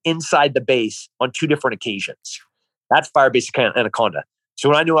Taliban inside the base on 2 different occasions. That's Firebase Anaconda. So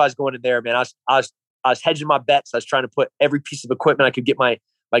when I knew I was going in there, man, I was hedging my bets. I was trying to put every piece of equipment I could get my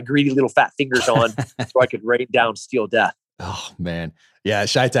greedy little fat fingers on so I could rain down steel death. Oh man. Yeah.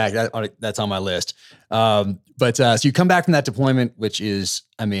 CheyTac, that's on my list. But so you come back from that deployment, which is,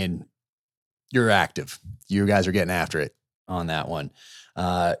 I mean, you're active. You guys are getting after it on that one.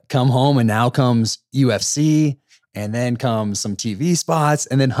 Come home, and now comes UFC, and then comes some TV spots,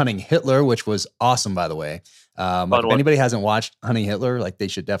 and then Hunting Hitler, which was awesome, by the way. Like if anybody hasn't watched Hunting Hitler, like they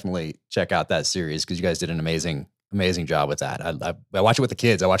should definitely check out that series, because you guys did an amazing amazing job with that. I watch it with the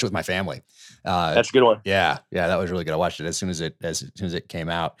kids. I watch it with my family. That's a good one. Yeah, that was really good. I watched it as soon as it came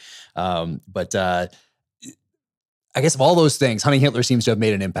out. But I guess of all those things, hunting Hitler seems to have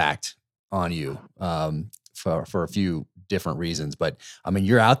made an impact on you for a few different reasons. But I mean,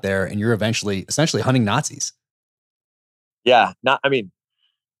 you're out there and you're essentially hunting Nazis. Yeah, not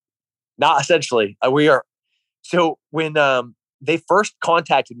essentially. We are. So when they first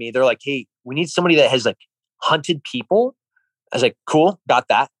contacted me, they're like, "Hey, we need somebody that has like hunted people." I was like, "Cool, got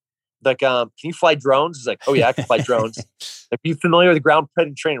that." Like, can you fly drones? It's like, "Oh yeah, I can fly drones." Like, are you familiar with the ground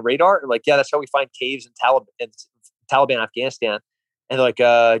penetrating radar? And like, yeah, that's how we find caves in Taliban, Afghanistan. And they're like,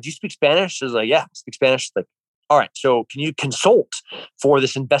 do you speak Spanish? I was like, yeah, I speak Spanish. Like, all right, so can you consult for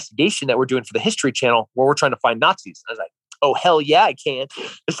this investigation that we're doing for the History Channel where we're trying to find Nazis? I was like, oh hell yeah, I can.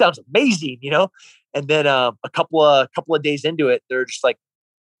 This sounds amazing, you know. And then a couple of days into it, they're just like,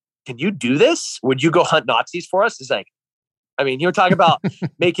 can you do this? Would you go hunt Nazis for us? It's like, I mean, you're talking about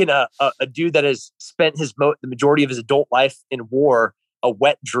making a dude that has spent the majority of his adult life in war a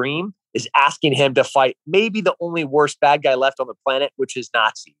wet dream, is asking him to fight maybe the only worst bad guy left on the planet, which is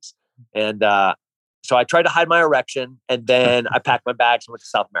Nazis. And so I tried to hide my erection, and then I packed my bags and went to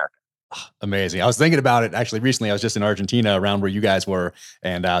South America. Amazing. I was thinking about it actually recently. I was just in Argentina around where you guys were.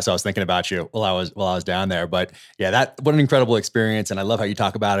 And so I was thinking about you while I was down there. But yeah, what an incredible experience. And I love how you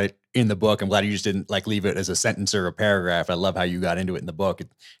talk about it in the book. I'm glad you just didn't like leave it as a sentence or a paragraph. I love how you got into it in the book.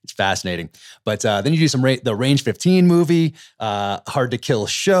 It's fascinating. But then you do the Range 15 movie, Hard to Kill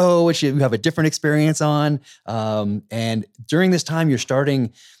show, which you have a different experience on. And during this time, you're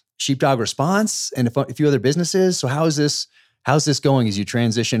starting Sheepdog Response and a few other businesses. So how's this going as you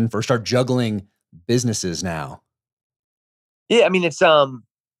transition or start juggling businesses now? Yeah, I mean, it's I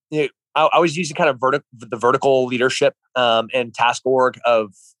was using kind of the vertical leadership and task org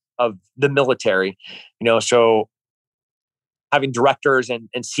of the military, you know, so having directors and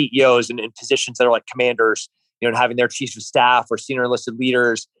CEOs and positions that are like commanders, you know, and having their chiefs of staff or senior enlisted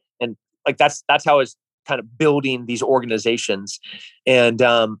leaders, and like that's how I was kind of building these organizations. And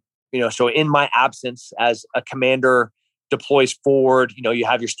you know, so in my absence as a commander deploys forward, you know, you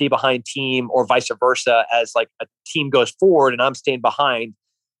have your stay behind team or vice versa as like a team goes forward and I'm staying behind.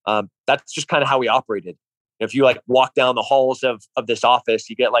 That's just kind of how we operated. If you like walk down the halls of this office,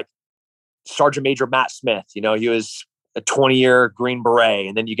 you get like Sergeant Major Matt Smith, you know, he was a 20-year Green Beret.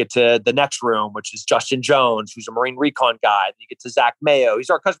 And then you get to the next room, which is Justin Jones, who's a Marine recon guy. Then you get to Zach Mayo. He's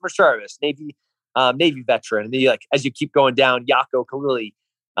our customer service, Navy veteran. And then you like, as you keep going down, Yako Khalili,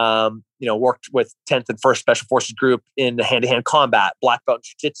 you know, worked with 10th and 1st Special Forces Group in hand-to-hand combat, black belt in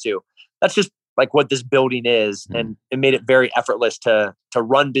jiu-jitsu. That's just like what this building is. And it made it very effortless to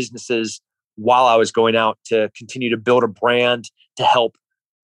run businesses while I was going out to continue to build a brand to help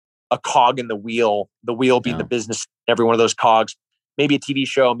a cog in the wheel being the business, every one of those cogs, maybe a TV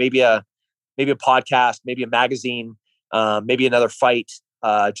show, maybe a podcast, maybe a magazine, maybe another fight,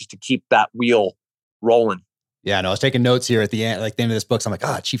 just to keep that wheel rolling. Yeah, no, I was taking notes here at the end, like the end of this book. So I'm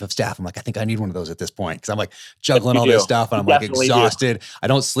like, chief of staff. I'm like, I think I need one of those at this point. Cause I'm like juggling all this stuff and I'm like exhausted. I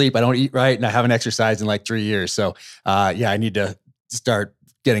don't sleep. I don't eat right. And I haven't exercised in like 3 years. So yeah, I need to start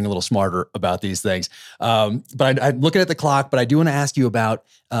getting a little smarter about these things. But I'm looking at the clock, but I do want to ask you about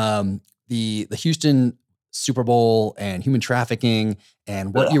the Houston Super Bowl and human trafficking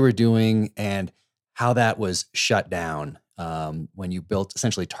and what you were doing and how that was shut down. When you built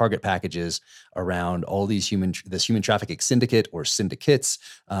essentially target packages around all these this human trafficking syndicate or syndicates,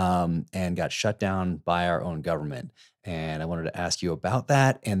 and got shut down by our own government. And I wanted to ask you about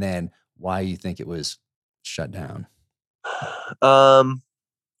that and then why you think it was shut down. I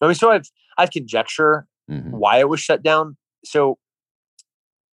mean, so I've conjecture why it was shut down. So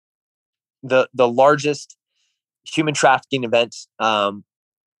the largest human trafficking event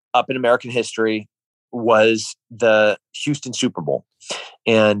up in American history was the Houston Super Bowl.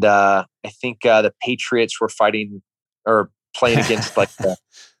 And I think the Patriots were fighting or playing against like the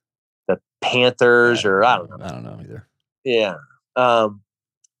Panthers or I don't know either. Yeah.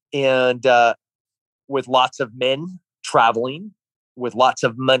 And with lots of men traveling with lots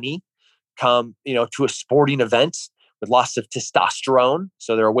of money come, you know, to a sporting event with lots of testosterone.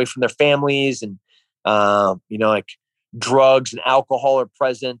 So they're away from their families and, you know, like drugs and alcohol are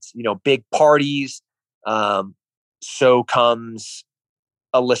present, you know, big parties. So comes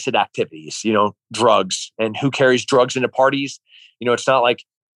illicit activities, you know, drugs. And who carries drugs into parties? You know, it's not like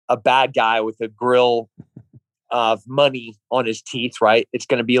a bad guy with a grill of money on his teeth, right? It's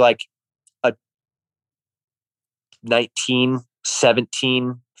going to be like a 19,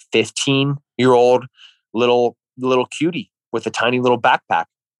 17, 15-year-old little cutie with a tiny little backpack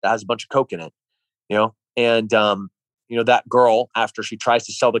that has a bunch of coke in it. You know, And, that girl, after she tries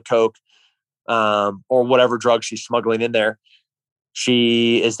to sell the coke, or whatever drug she's smuggling in there,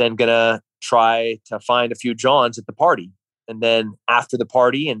 she is then going to try to find a few Johns at the party. And then after the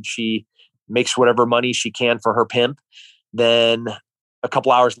party, and she makes whatever money she can for her pimp, then a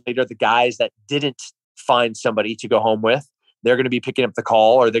couple hours later, the guys that didn't find somebody to go home with, they're going to be picking up the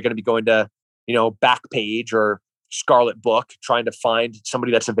call, or they're going to be going to, Backpage or Scarlet Book, trying to find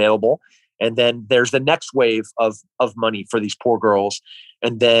somebody that's available. And then there's the next wave of money for these poor girls.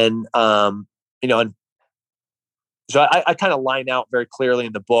 And then, and so I kind of line out very clearly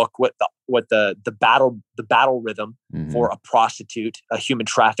in the book what the battle rhythm for a prostitute, a human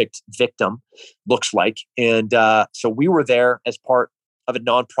trafficked victim, looks like. And so we were there as part of a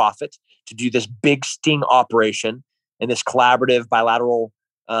nonprofit to do this big sting operation and this collaborative bilateral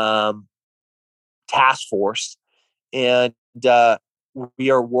task force. And we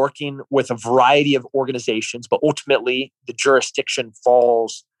are working with a variety of organizations, but ultimately the jurisdiction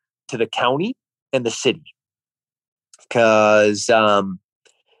falls to the county and the city. Because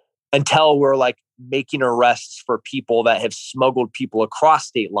until we're like making arrests for people that have smuggled people across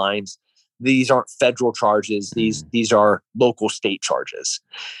state lines, these aren't federal charges. These are local state charges.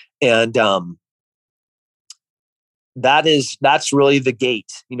 And that's really the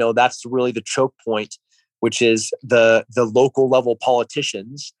gate. That's really the choke point, which is the local level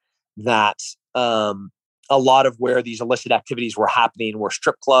politicians that a lot of where these illicit activities were happening were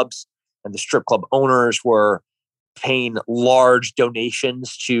strip clubs, and the strip club owners were paying large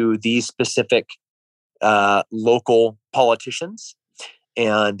donations to these specific local politicians.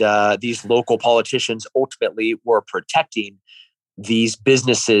 And these local politicians ultimately were protecting these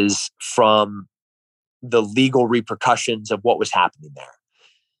businesses from the legal repercussions of what was happening there.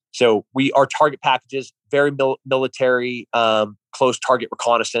 So our target packages, very military, close target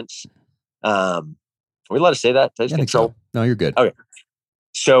reconnaissance. Can we let us say that? I think so. No, you're good. Okay.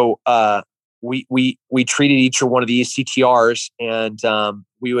 So we treated each one of these CTRs, and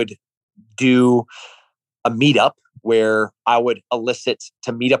we would do a meetup where I would elicit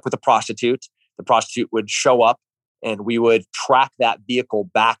to meet up with a prostitute. The prostitute would show up, and we would track that vehicle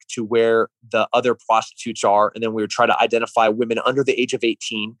back to where the other prostitutes are. And then we would try to identify women under the age of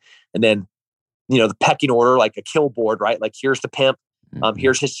 18. And then, the pecking order, like a kill board, right? Like, here's the pimp.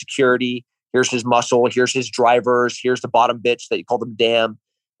 Here's his security. Here's his muscle. Here's his drivers. Here's the bottom bitch that you call them damn.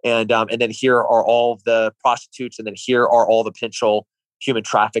 And then here are all of the prostitutes. And then here are all the potential human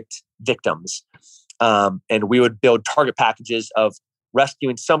trafficked victims. And we would build target packages of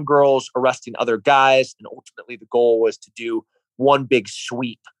rescuing some girls, arresting other guys. And ultimately the goal was to do one big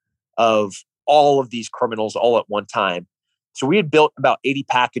sweep of all of these criminals all at one time. So we had built about 80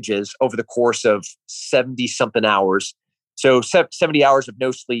 packages over the course of 70 something hours. So 70 hours of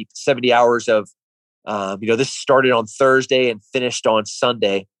no sleep, 70 hours of, this started on Thursday and finished on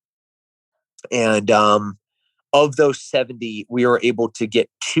Sunday. And of those 70, we were able to get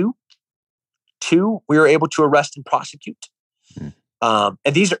two we were able to arrest and prosecute. And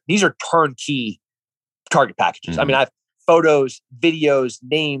these are turnkey target packages. I mean, I have photos, videos,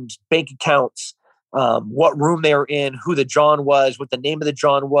 names, bank accounts, what room they were in, who the John was, what the name of the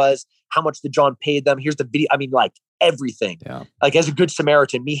John was, how much the John paid them. Here's the video. I mean, like everything. Yeah. Like, as a good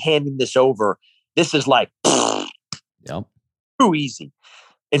Samaritan, me handing this over, this is like too easy.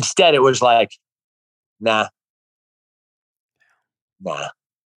 Instead, it was like, nah.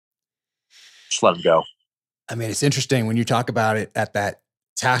 Just let them go. I mean, it's interesting when you talk about it at that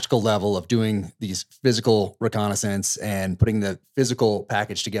tactical level of doing these physical reconnaissance and putting the physical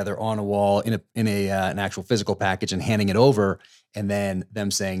package together on a wall in an actual physical package and handing it over, and then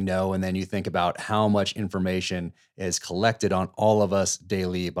them saying no. And then you think about how much information is collected on all of us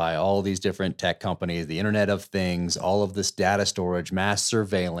daily by all these different tech companies, the Internet of Things, all of this data storage, mass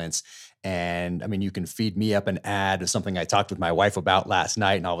surveillance. And I mean, you can feed me up an ad of something I talked with my wife about last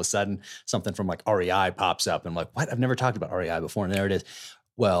night, and all of a sudden something from like REI pops up. And I'm like, what? I've never talked about REI before. And there it is.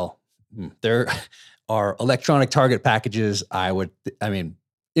 Well, there are electronic target packages.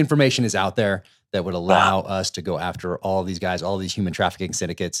 Information is out there that would allow us to go after all these guys, all these human trafficking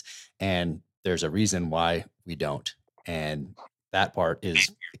syndicates. And there's a reason why we don't. And that part is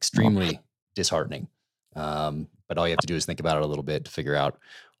extremely disheartening. But all you have to do is think about it a little bit to figure out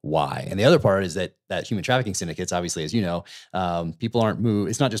why. And the other part is that human trafficking syndicates, obviously, as you know, people aren't moved.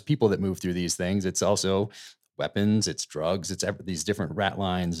 It's not just people that move through these things. It's also weapons, it's drugs, it's these different rat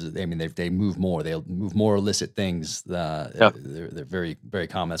lines. I mean, they move more. They'll move more illicit things. They're very, very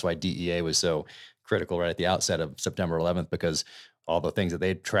common. That's why DEA was so critical right at the outset of September 11th, because all the things that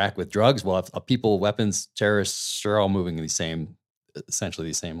they track with drugs, well, if people, weapons, terrorists are all moving in essentially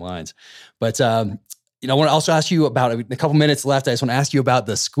these same lines. But I want to also ask you about, a couple minutes left. I just want to ask you about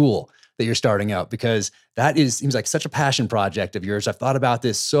the school that you're starting out, because that seems like such a passion project of yours. I've thought about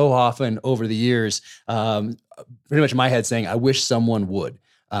this so often over the years, pretty much in my head saying, I wish someone would,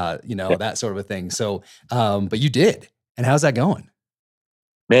 that sort of a thing. So, but you did. And how's that going?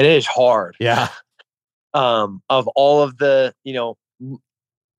 Man, it is hard. Yeah. Of all of the,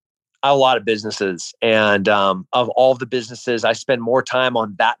 I have a lot of businesses, and of all of the businesses, I spend more time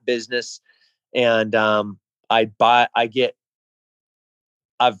on that business. And I've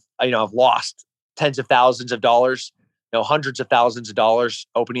lost tens of thousands of dollars, hundreds of thousands of dollars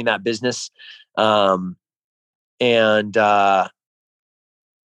opening that business. And I'm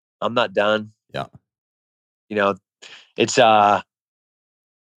not done. Yeah. It's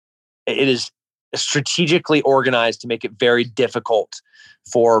it is strategically organized to make it very difficult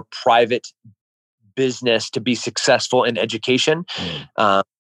for private business to be successful in education.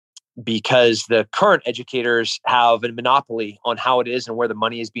 Because the current educators have a monopoly on how it is and where the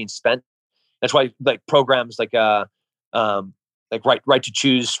money is being spent. That's why like programs like right to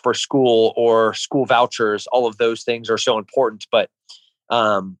choose for school or school vouchers, all of those things are so important. But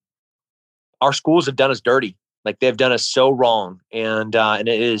our schools have done us dirty. Like they've done us so wrong, and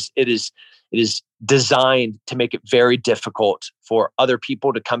it is designed to make it very difficult for other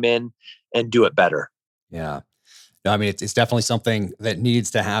people to come in and do it better. Yeah. No, I mean, it's definitely something that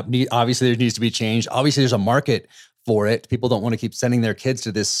needs to happen. Obviously, there needs to be change. Obviously, there's a market for it. People don't want to keep sending their kids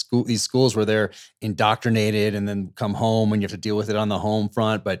to these schools where they're indoctrinated and then come home and you have to deal with it on the home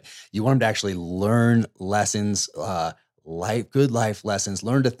front. But you want them to actually learn lessons, good life lessons,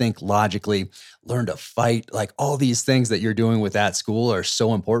 learn to think logically, learn to fight. Like all these things that you're doing with that school are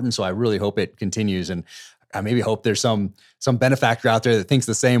so important. So I really hope it continues. And I maybe hope there's some benefactor out there that thinks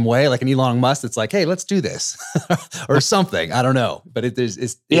the same way, like an Elon Musk. It's like, hey, let's do this or something. I don't know, but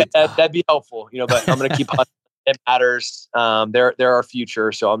that'd be helpful, but I'm going to keep on. It matters. They're our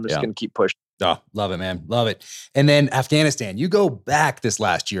future. So I'm just going to keep pushing. Oh, love it, man. Love it. And then Afghanistan, you go back this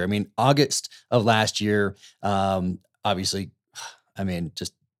last year. I mean, August of last year, obviously, I mean,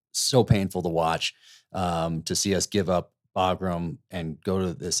 just so painful to watch, to see us give up Bagram and go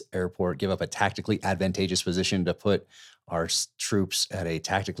to this airport, give up a tactically advantageous position to put our troops at a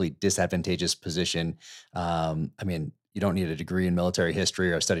tactically disadvantageous position. I mean, you don't need a degree in military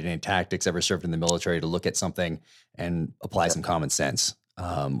history or studied any tactics, ever served in the military to look at something and apply some common sense,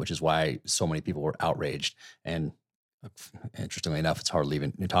 which is why so many people were outraged. And interestingly enough, it's hardly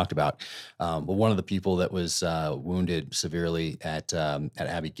even talked about. But one of the people that was wounded severely at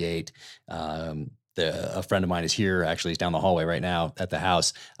Abbey Gate, a friend of mine is here, actually he's down the hallway right now at the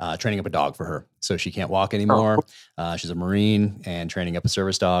house, training up a dog for her. So she can't walk anymore. She's a Marine and training up a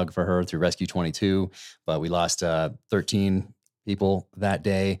service dog for her through Rescue 22. But we lost 13 people that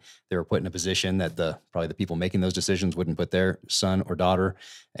day. They were put in a position that probably the people making those decisions wouldn't put their son or daughter.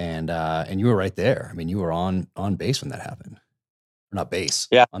 And you were right there. I mean, you were on base when that happened. Or not base.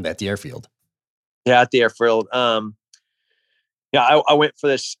 Yeah. At the airfield. Yeah, at the airfield. I went for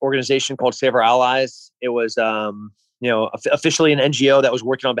this organization called Save Our Allies. It was, officially an NGO that was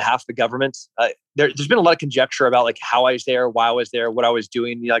working on behalf of the government. There's been a lot of conjecture about like how I was there, why I was there, what I was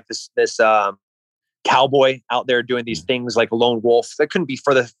doing. Like this cowboy out there doing these things like a lone wolf. That couldn't be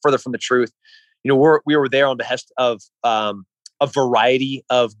further from the truth. We were there on behest of a variety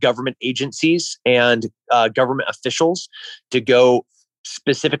of government agencies and government officials to go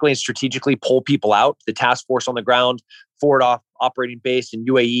specifically and strategically pull people out. The task force on the ground, forward operating base in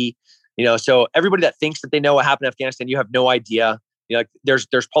UAE. So everybody that thinks that they know what happened in Afghanistan, you have no idea. There's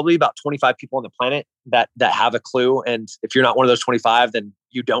probably about 25 people on the planet that have a clue. And if you're not one of those 25, then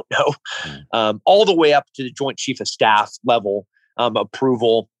you don't know. All the way up to the Joint Chief of Staff level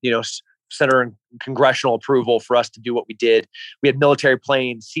approval, Senator and congressional approval for us to do what we did. We had military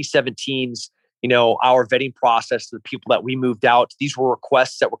planes, C-17s, our vetting process, the people that we moved out. These were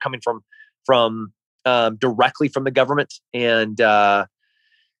requests that were coming from directly from the government. And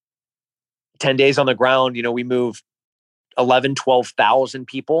 10 days on the ground, we moved 12,000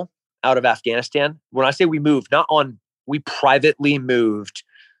 people out of Afghanistan. When I say we moved, we privately moved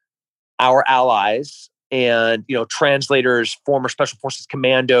our allies and, translators, former Special Forces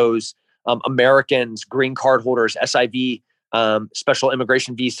commandos, Americans, green card holders, SIV, special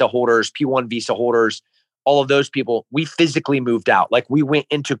immigration visa holders, P1 visa holders, all of those people, we physically moved out. Like we went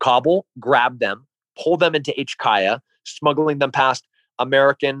into Kabul, grabbed them, pulled them into HKIA, smuggling them past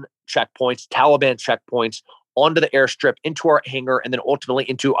American checkpoints, Taliban checkpoints, onto the airstrip, into our hangar, and then ultimately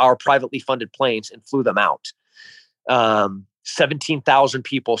into our privately funded planes and flew them out. 17,000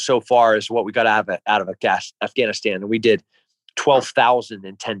 people so far is what we got out of Afghanistan. And we did 12,000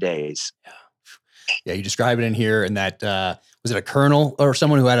 in 10 days. Yeah, you describe it in here, and that was it a colonel or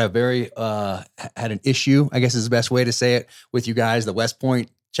someone who had a very had an issue, I guess is the best way to say it, with you guys, the West Point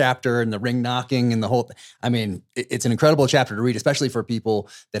chapter and the ring knocking and the whole. I mean, it's an incredible chapter to read, especially for people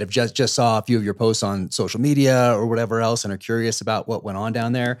that have just saw a few of your posts on social media or whatever else and are curious about what went on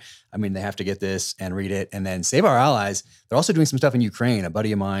down there. I mean, they have to get this and read it. And then Save Our Allies, they're also doing some stuff in Ukraine. A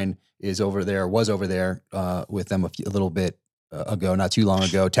buddy of mine was over there with them a little bit ago, not too long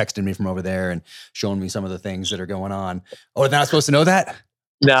ago, texted me from over there and showing me some of the things that are going on. Oh, they're not supposed to know that?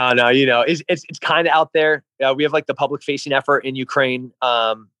 No, it's kind of out there. We have like the public facing effort in Ukraine.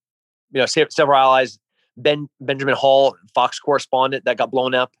 Several allies, Benjamin Hall, Fox correspondent that got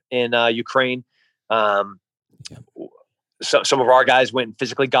blown up in Ukraine. So some of our guys went and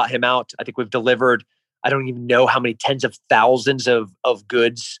physically got him out. I think we've delivered, I don't even know how many tens of thousands of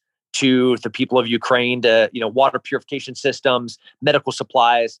goods to the people of Ukraine, to, water purification systems, medical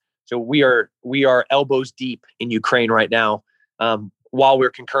supplies. So we are elbows deep in Ukraine right now. While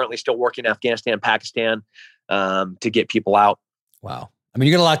we're concurrently still working in Afghanistan, Pakistan, to get people out. Wow. I mean,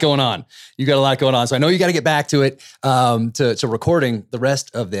 you got a lot going on. So I know you got to get back to it, to recording the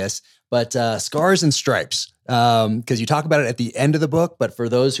rest of this, but Scars and Stripes, because you talk about it at the end of the book, but for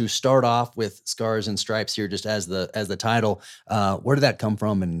those who start off with Scars and Stripes here, just as the title, where did that come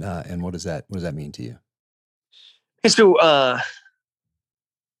from, and what does that mean to you? So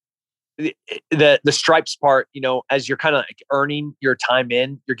the stripes part, as you're kind of like earning your time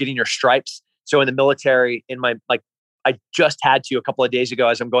in, you're getting your stripes. So in the military, I just had to a couple of days ago,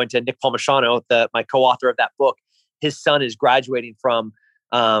 as I'm going to Nick Palmisano, my co-author of that book, his son is graduating from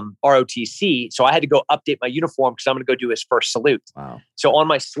ROTC. So I had to go update my uniform because I'm going to go do his first salute. Wow. So on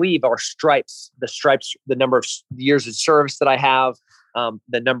my sleeve are stripes, the number of years of service that I have,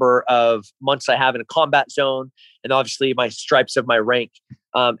 the number of months I have in a combat zone, and obviously my stripes of my rank.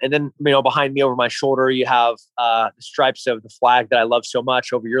 And then, behind me over my shoulder, you have the stripes of the flag that I love so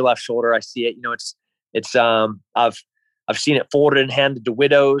much. Over your left shoulder, I see it. I've seen it folded and handed to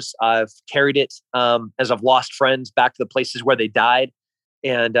widows. I've carried it as I've lost friends back to the places where they died.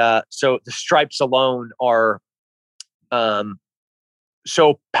 And so the stripes alone are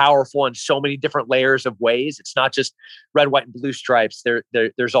so powerful in so many different layers of ways. It's not just red, white, and blue stripes.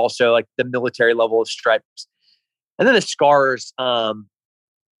 There's also like the military level of stripes. And then the scars,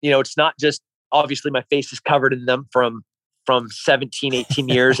 it's not just, obviously my face is covered in them from 17, 18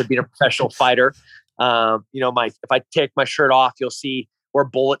 years of being a professional fighter. If I take my shirt off, you'll see where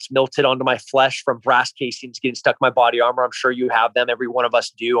bullets melted onto my flesh from brass casings getting stuck in my body armor. I'm sure you have them. Every one of us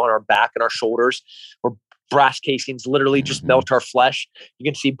do, on our back and our shoulders, where brass casings literally just melt our flesh. You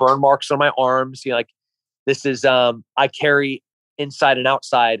can see burn marks on my arms. This is, I carry inside and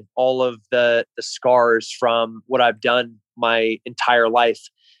outside all of the scars from what I've done my entire life.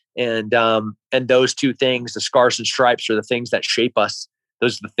 And those two things, the scars and stripes, are the things that shape us.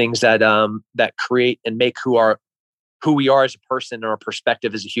 Those are the things that create and make who we are as a person and our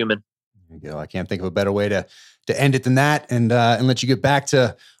perspective as a human. There you go. I can't think of a better way to end it than that, and let you get back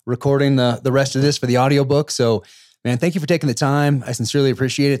to recording the rest of this for the audiobook. So, man, thank you for taking the time. I sincerely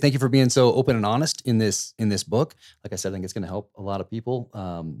appreciate it. Thank you for being so open and honest in this book. Like I said, I think it's going to help a lot of people,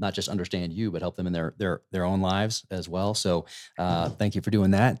 not just understand you, but help them in their own lives as well. So thank you for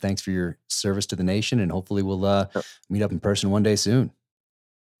doing that. Thanks for your service to the nation, and hopefully we'll meet up in person one day soon.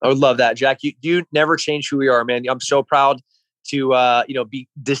 I would love that, Jack. You never change who we are, man. I'm so proud to be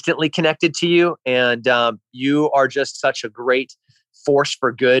distantly connected to you, and you are just such a great force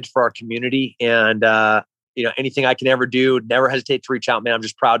for good for our community. And anything I can ever do, never hesitate to reach out, man. I'm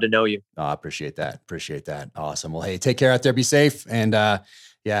just proud to know you. Oh, I appreciate that. Awesome. Well, hey, take care out there. Be safe, and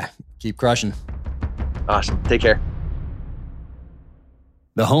keep crushing. Awesome. Take care.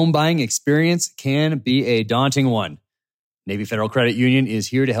 The home buying experience can be a daunting one. Navy Federal Credit Union is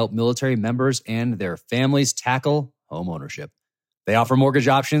here to help military members and their families tackle home ownership. They offer mortgage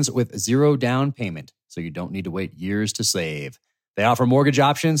options with zero down payment, so you don't need to wait years to save. They offer mortgage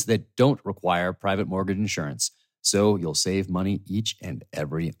options that don't require private mortgage insurance, so you'll save money each and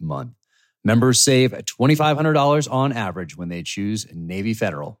every month. Members save $2,500 on average when they choose Navy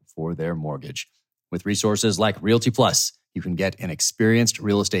Federal for their mortgage. With resources like Realty Plus, you can get an experienced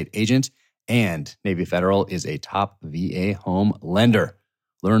real estate agent, and Navy Federal is a top VA home lender.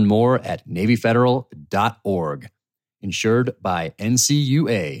 Learn more at NavyFederal.org. Insured by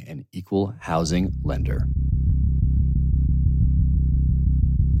NCUA, an equal housing lender.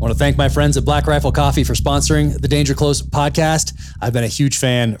 I want to thank my friends at Black Rifle Coffee for sponsoring the Danger Close podcast. I've been a huge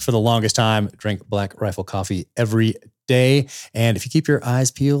fan for the longest time. Drink Black Rifle Coffee every day. And if you keep your eyes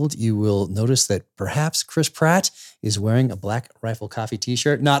peeled, you will notice that perhaps Chris Pratt is wearing a Black Rifle Coffee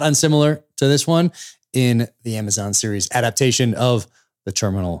t-shirt, not unsimilar to this one in the Amazon series adaptation of The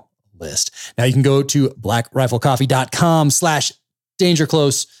Terminal List. Now you can go to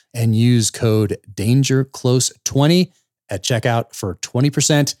blackriflecoffee.com/dangerclose and use code DangerClose20 at checkout for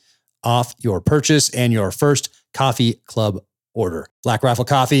 20% off your purchase and your first coffee club order. Black Rifle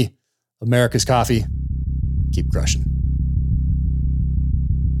Coffee, America's coffee. Keep crushing.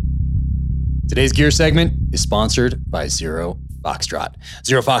 Today's gear segment is sponsored by Zero Foxtrot.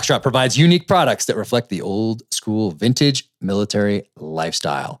 Zero Foxtrot provides unique products that reflect the old school vintage military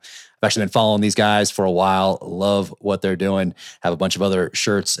lifestyle. I've actually been following these guys for a while. Love what they're doing. Have a bunch of other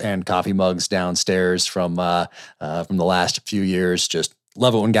shirts and coffee mugs downstairs from the last few years. Just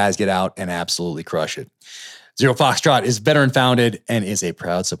love it when guys get out and absolutely crush it. Zero Foxtrot is veteran founded and is a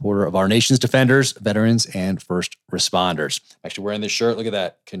proud supporter of our nation's defenders, veterans, and first responders. I'm actually wearing this shirt. Look at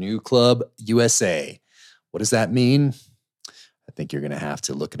that. Canoe Club USA. What does that mean? I think you're going to have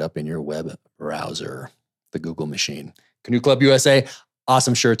to look it up in your web browser, the Google machine. Canoe Club USA.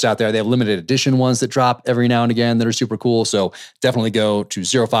 Awesome shirts out there. They have limited edition ones that drop every now and again that are super cool. So definitely go to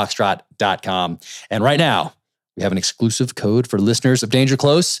zerofoxtrot.com. And right now, we have an exclusive code for listeners of Danger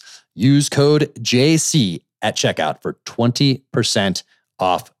Close. Use code JC at checkout for 20%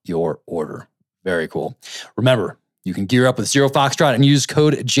 off your order. Very cool. Remember, you can gear up with Zero Foxtrot and use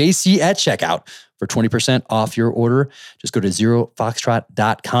code JC at checkout for 20% off your order. Just go to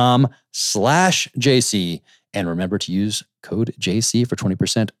zerofoxtrot.com/JC and remember to use code JC for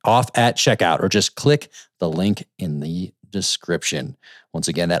 20% off at checkout, or just click the link in the description. Once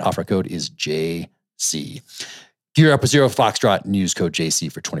again, that offer code is JC. Gear up with Zero Foxtrot and use code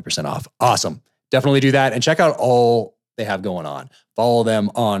JC for 20% off. Awesome. Definitely do that and check out all they have going on. Follow them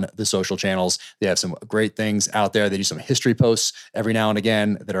on the social channels. They have some great things out there. They do some history posts every now and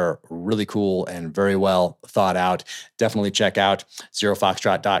again that are really cool and very well thought out. Definitely check out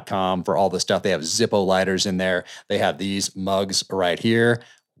zerofoxtrot.com for all the stuff. They have Zippo lighters in there. They have these mugs right here.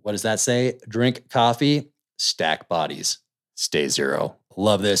 What does that say? Drink coffee, stack bodies, stay zero.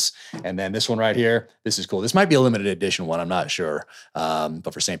 Love this. And then this one right here, this is cool. This might be a limited edition one. I'm not sure.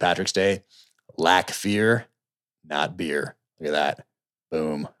 But for St. Patrick's Day, lack fear, not beer. Look at that.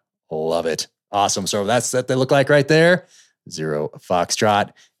 Boom. Love it. Awesome. So that's what they look like right there. Zero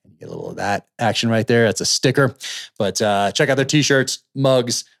Foxtrot. You get a little of that action right there. That's a sticker. But check out their t-shirts,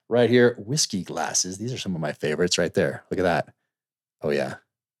 mugs right here. Whiskey glasses. These are some of my favorites right there. Look at that. Oh, yeah.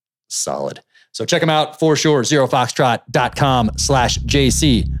 Solid. So check them out for sure.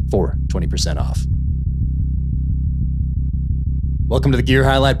 zerofoxtrot.com/JC for 20% off. Welcome to the gear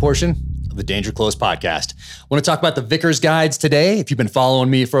highlight portion of the Danger Close podcast. I want to talk about the Vickers guides today. If you've been following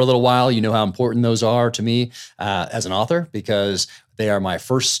me for a little while, you know how important those are to me as an author, because they are my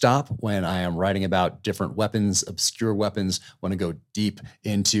first stop when I am writing about different weapons, obscure weapons, want to go deep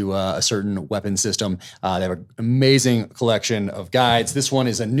into a certain weapon system. They have an amazing collection of guides. This one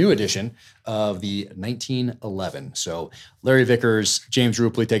is a new edition of the 1911. So Larry Vickers, James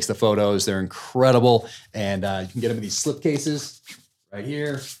Rupley takes the photos. They're incredible. And you can get them in these slipcases right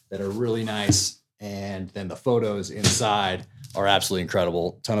here that are really nice. And then the photos inside are absolutely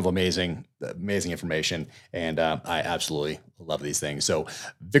incredible. Ton of amazing information. And I absolutely love these things. So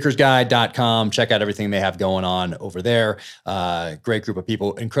vickersguide.com, check out everything they have going on over there. Great group of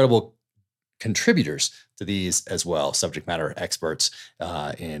people, incredible contributors to these as well. Subject matter experts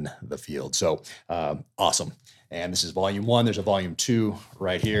in the field. So awesome. And this is volume 1. There's a volume 2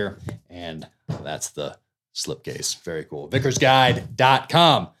 right here. And that's the slipcase. Very cool.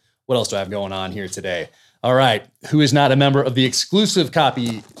 vickersguide.com. What else do I have going on here today? All right. Who is not a member of the exclusive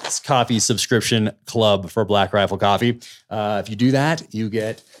coffee subscription club for Black Rifle Coffee? If you do that, you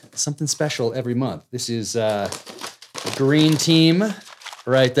get something special every month. This is the green team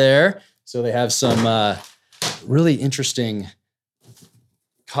right there. So they have some really interesting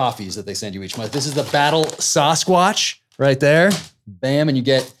coffees that they send you each month. This is the Battle Sasquatch right there. Bam. And you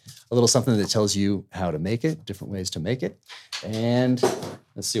get a little something that tells you how to make it, different ways to make it. And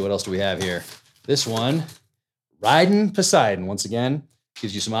let's see, what else do we have here? This one, Riding Poseidon, once again,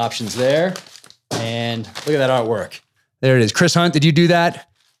 gives you some options there. And look at that artwork. There it is. Chris Hunt, did you do that?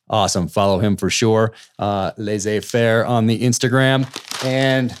 Awesome. Follow him for sure. Laissez-faire on the Instagram.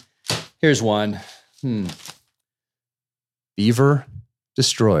 And here's one. Beaver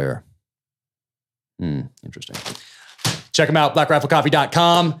Destroyer. Interesting. Check them out,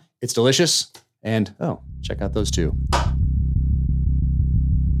 blackriflecoffee.com. It's delicious. And, check out those two.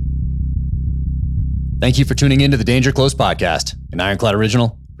 Thank you for tuning in to the Danger Close podcast, an Ironclad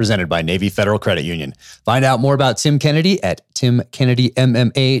original presented by Navy Federal Credit Union. Find out more about Tim Kennedy at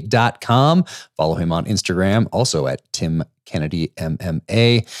timkennedymma.com. Follow him on Instagram, also at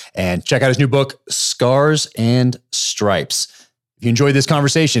timkennedymma. And check out his new book, Scars and Stripes. If you enjoyed this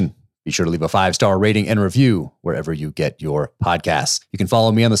conversation, be sure to leave a 5-star rating and review wherever you get your podcasts. You can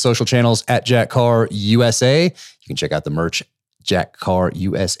follow me on the social channels at Jack Carr USA. You can check out the merch,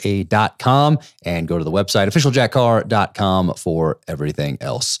 jackcarrusa.com, and go to the website, officialjackcarr.com, for everything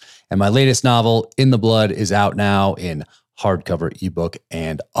else. And my latest novel, In the Blood, is out now in hardcover, ebook,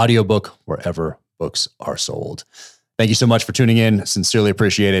 and audiobook, wherever books are sold. Thank you so much for tuning in. Sincerely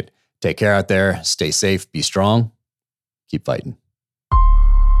appreciate it. Take care out there. Stay safe. Be strong. Keep fighting.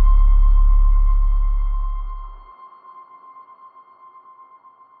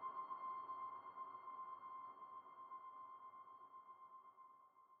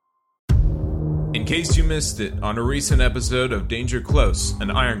 In case you missed it, on a recent episode of Danger Close, an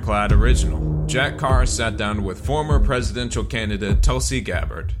Ironclad original, Jack Carr sat down with former presidential candidate Tulsi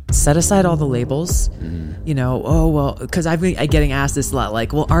Gabbard. Set aside all the labels, because I've been getting asked this a lot,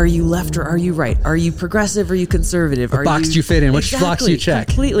 like, well, are you left or are you right? Are you progressive or are you conservative? What box do you fit in? Which box do you check?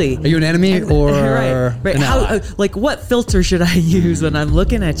 Completely. Are you an enemy or right. an ally? What filter should I use when I'm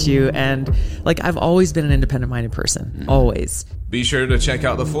looking at you? And I've always been an independent-minded person, always. Be sure to check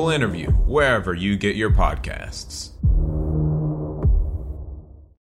out the full interview wherever you get your podcasts.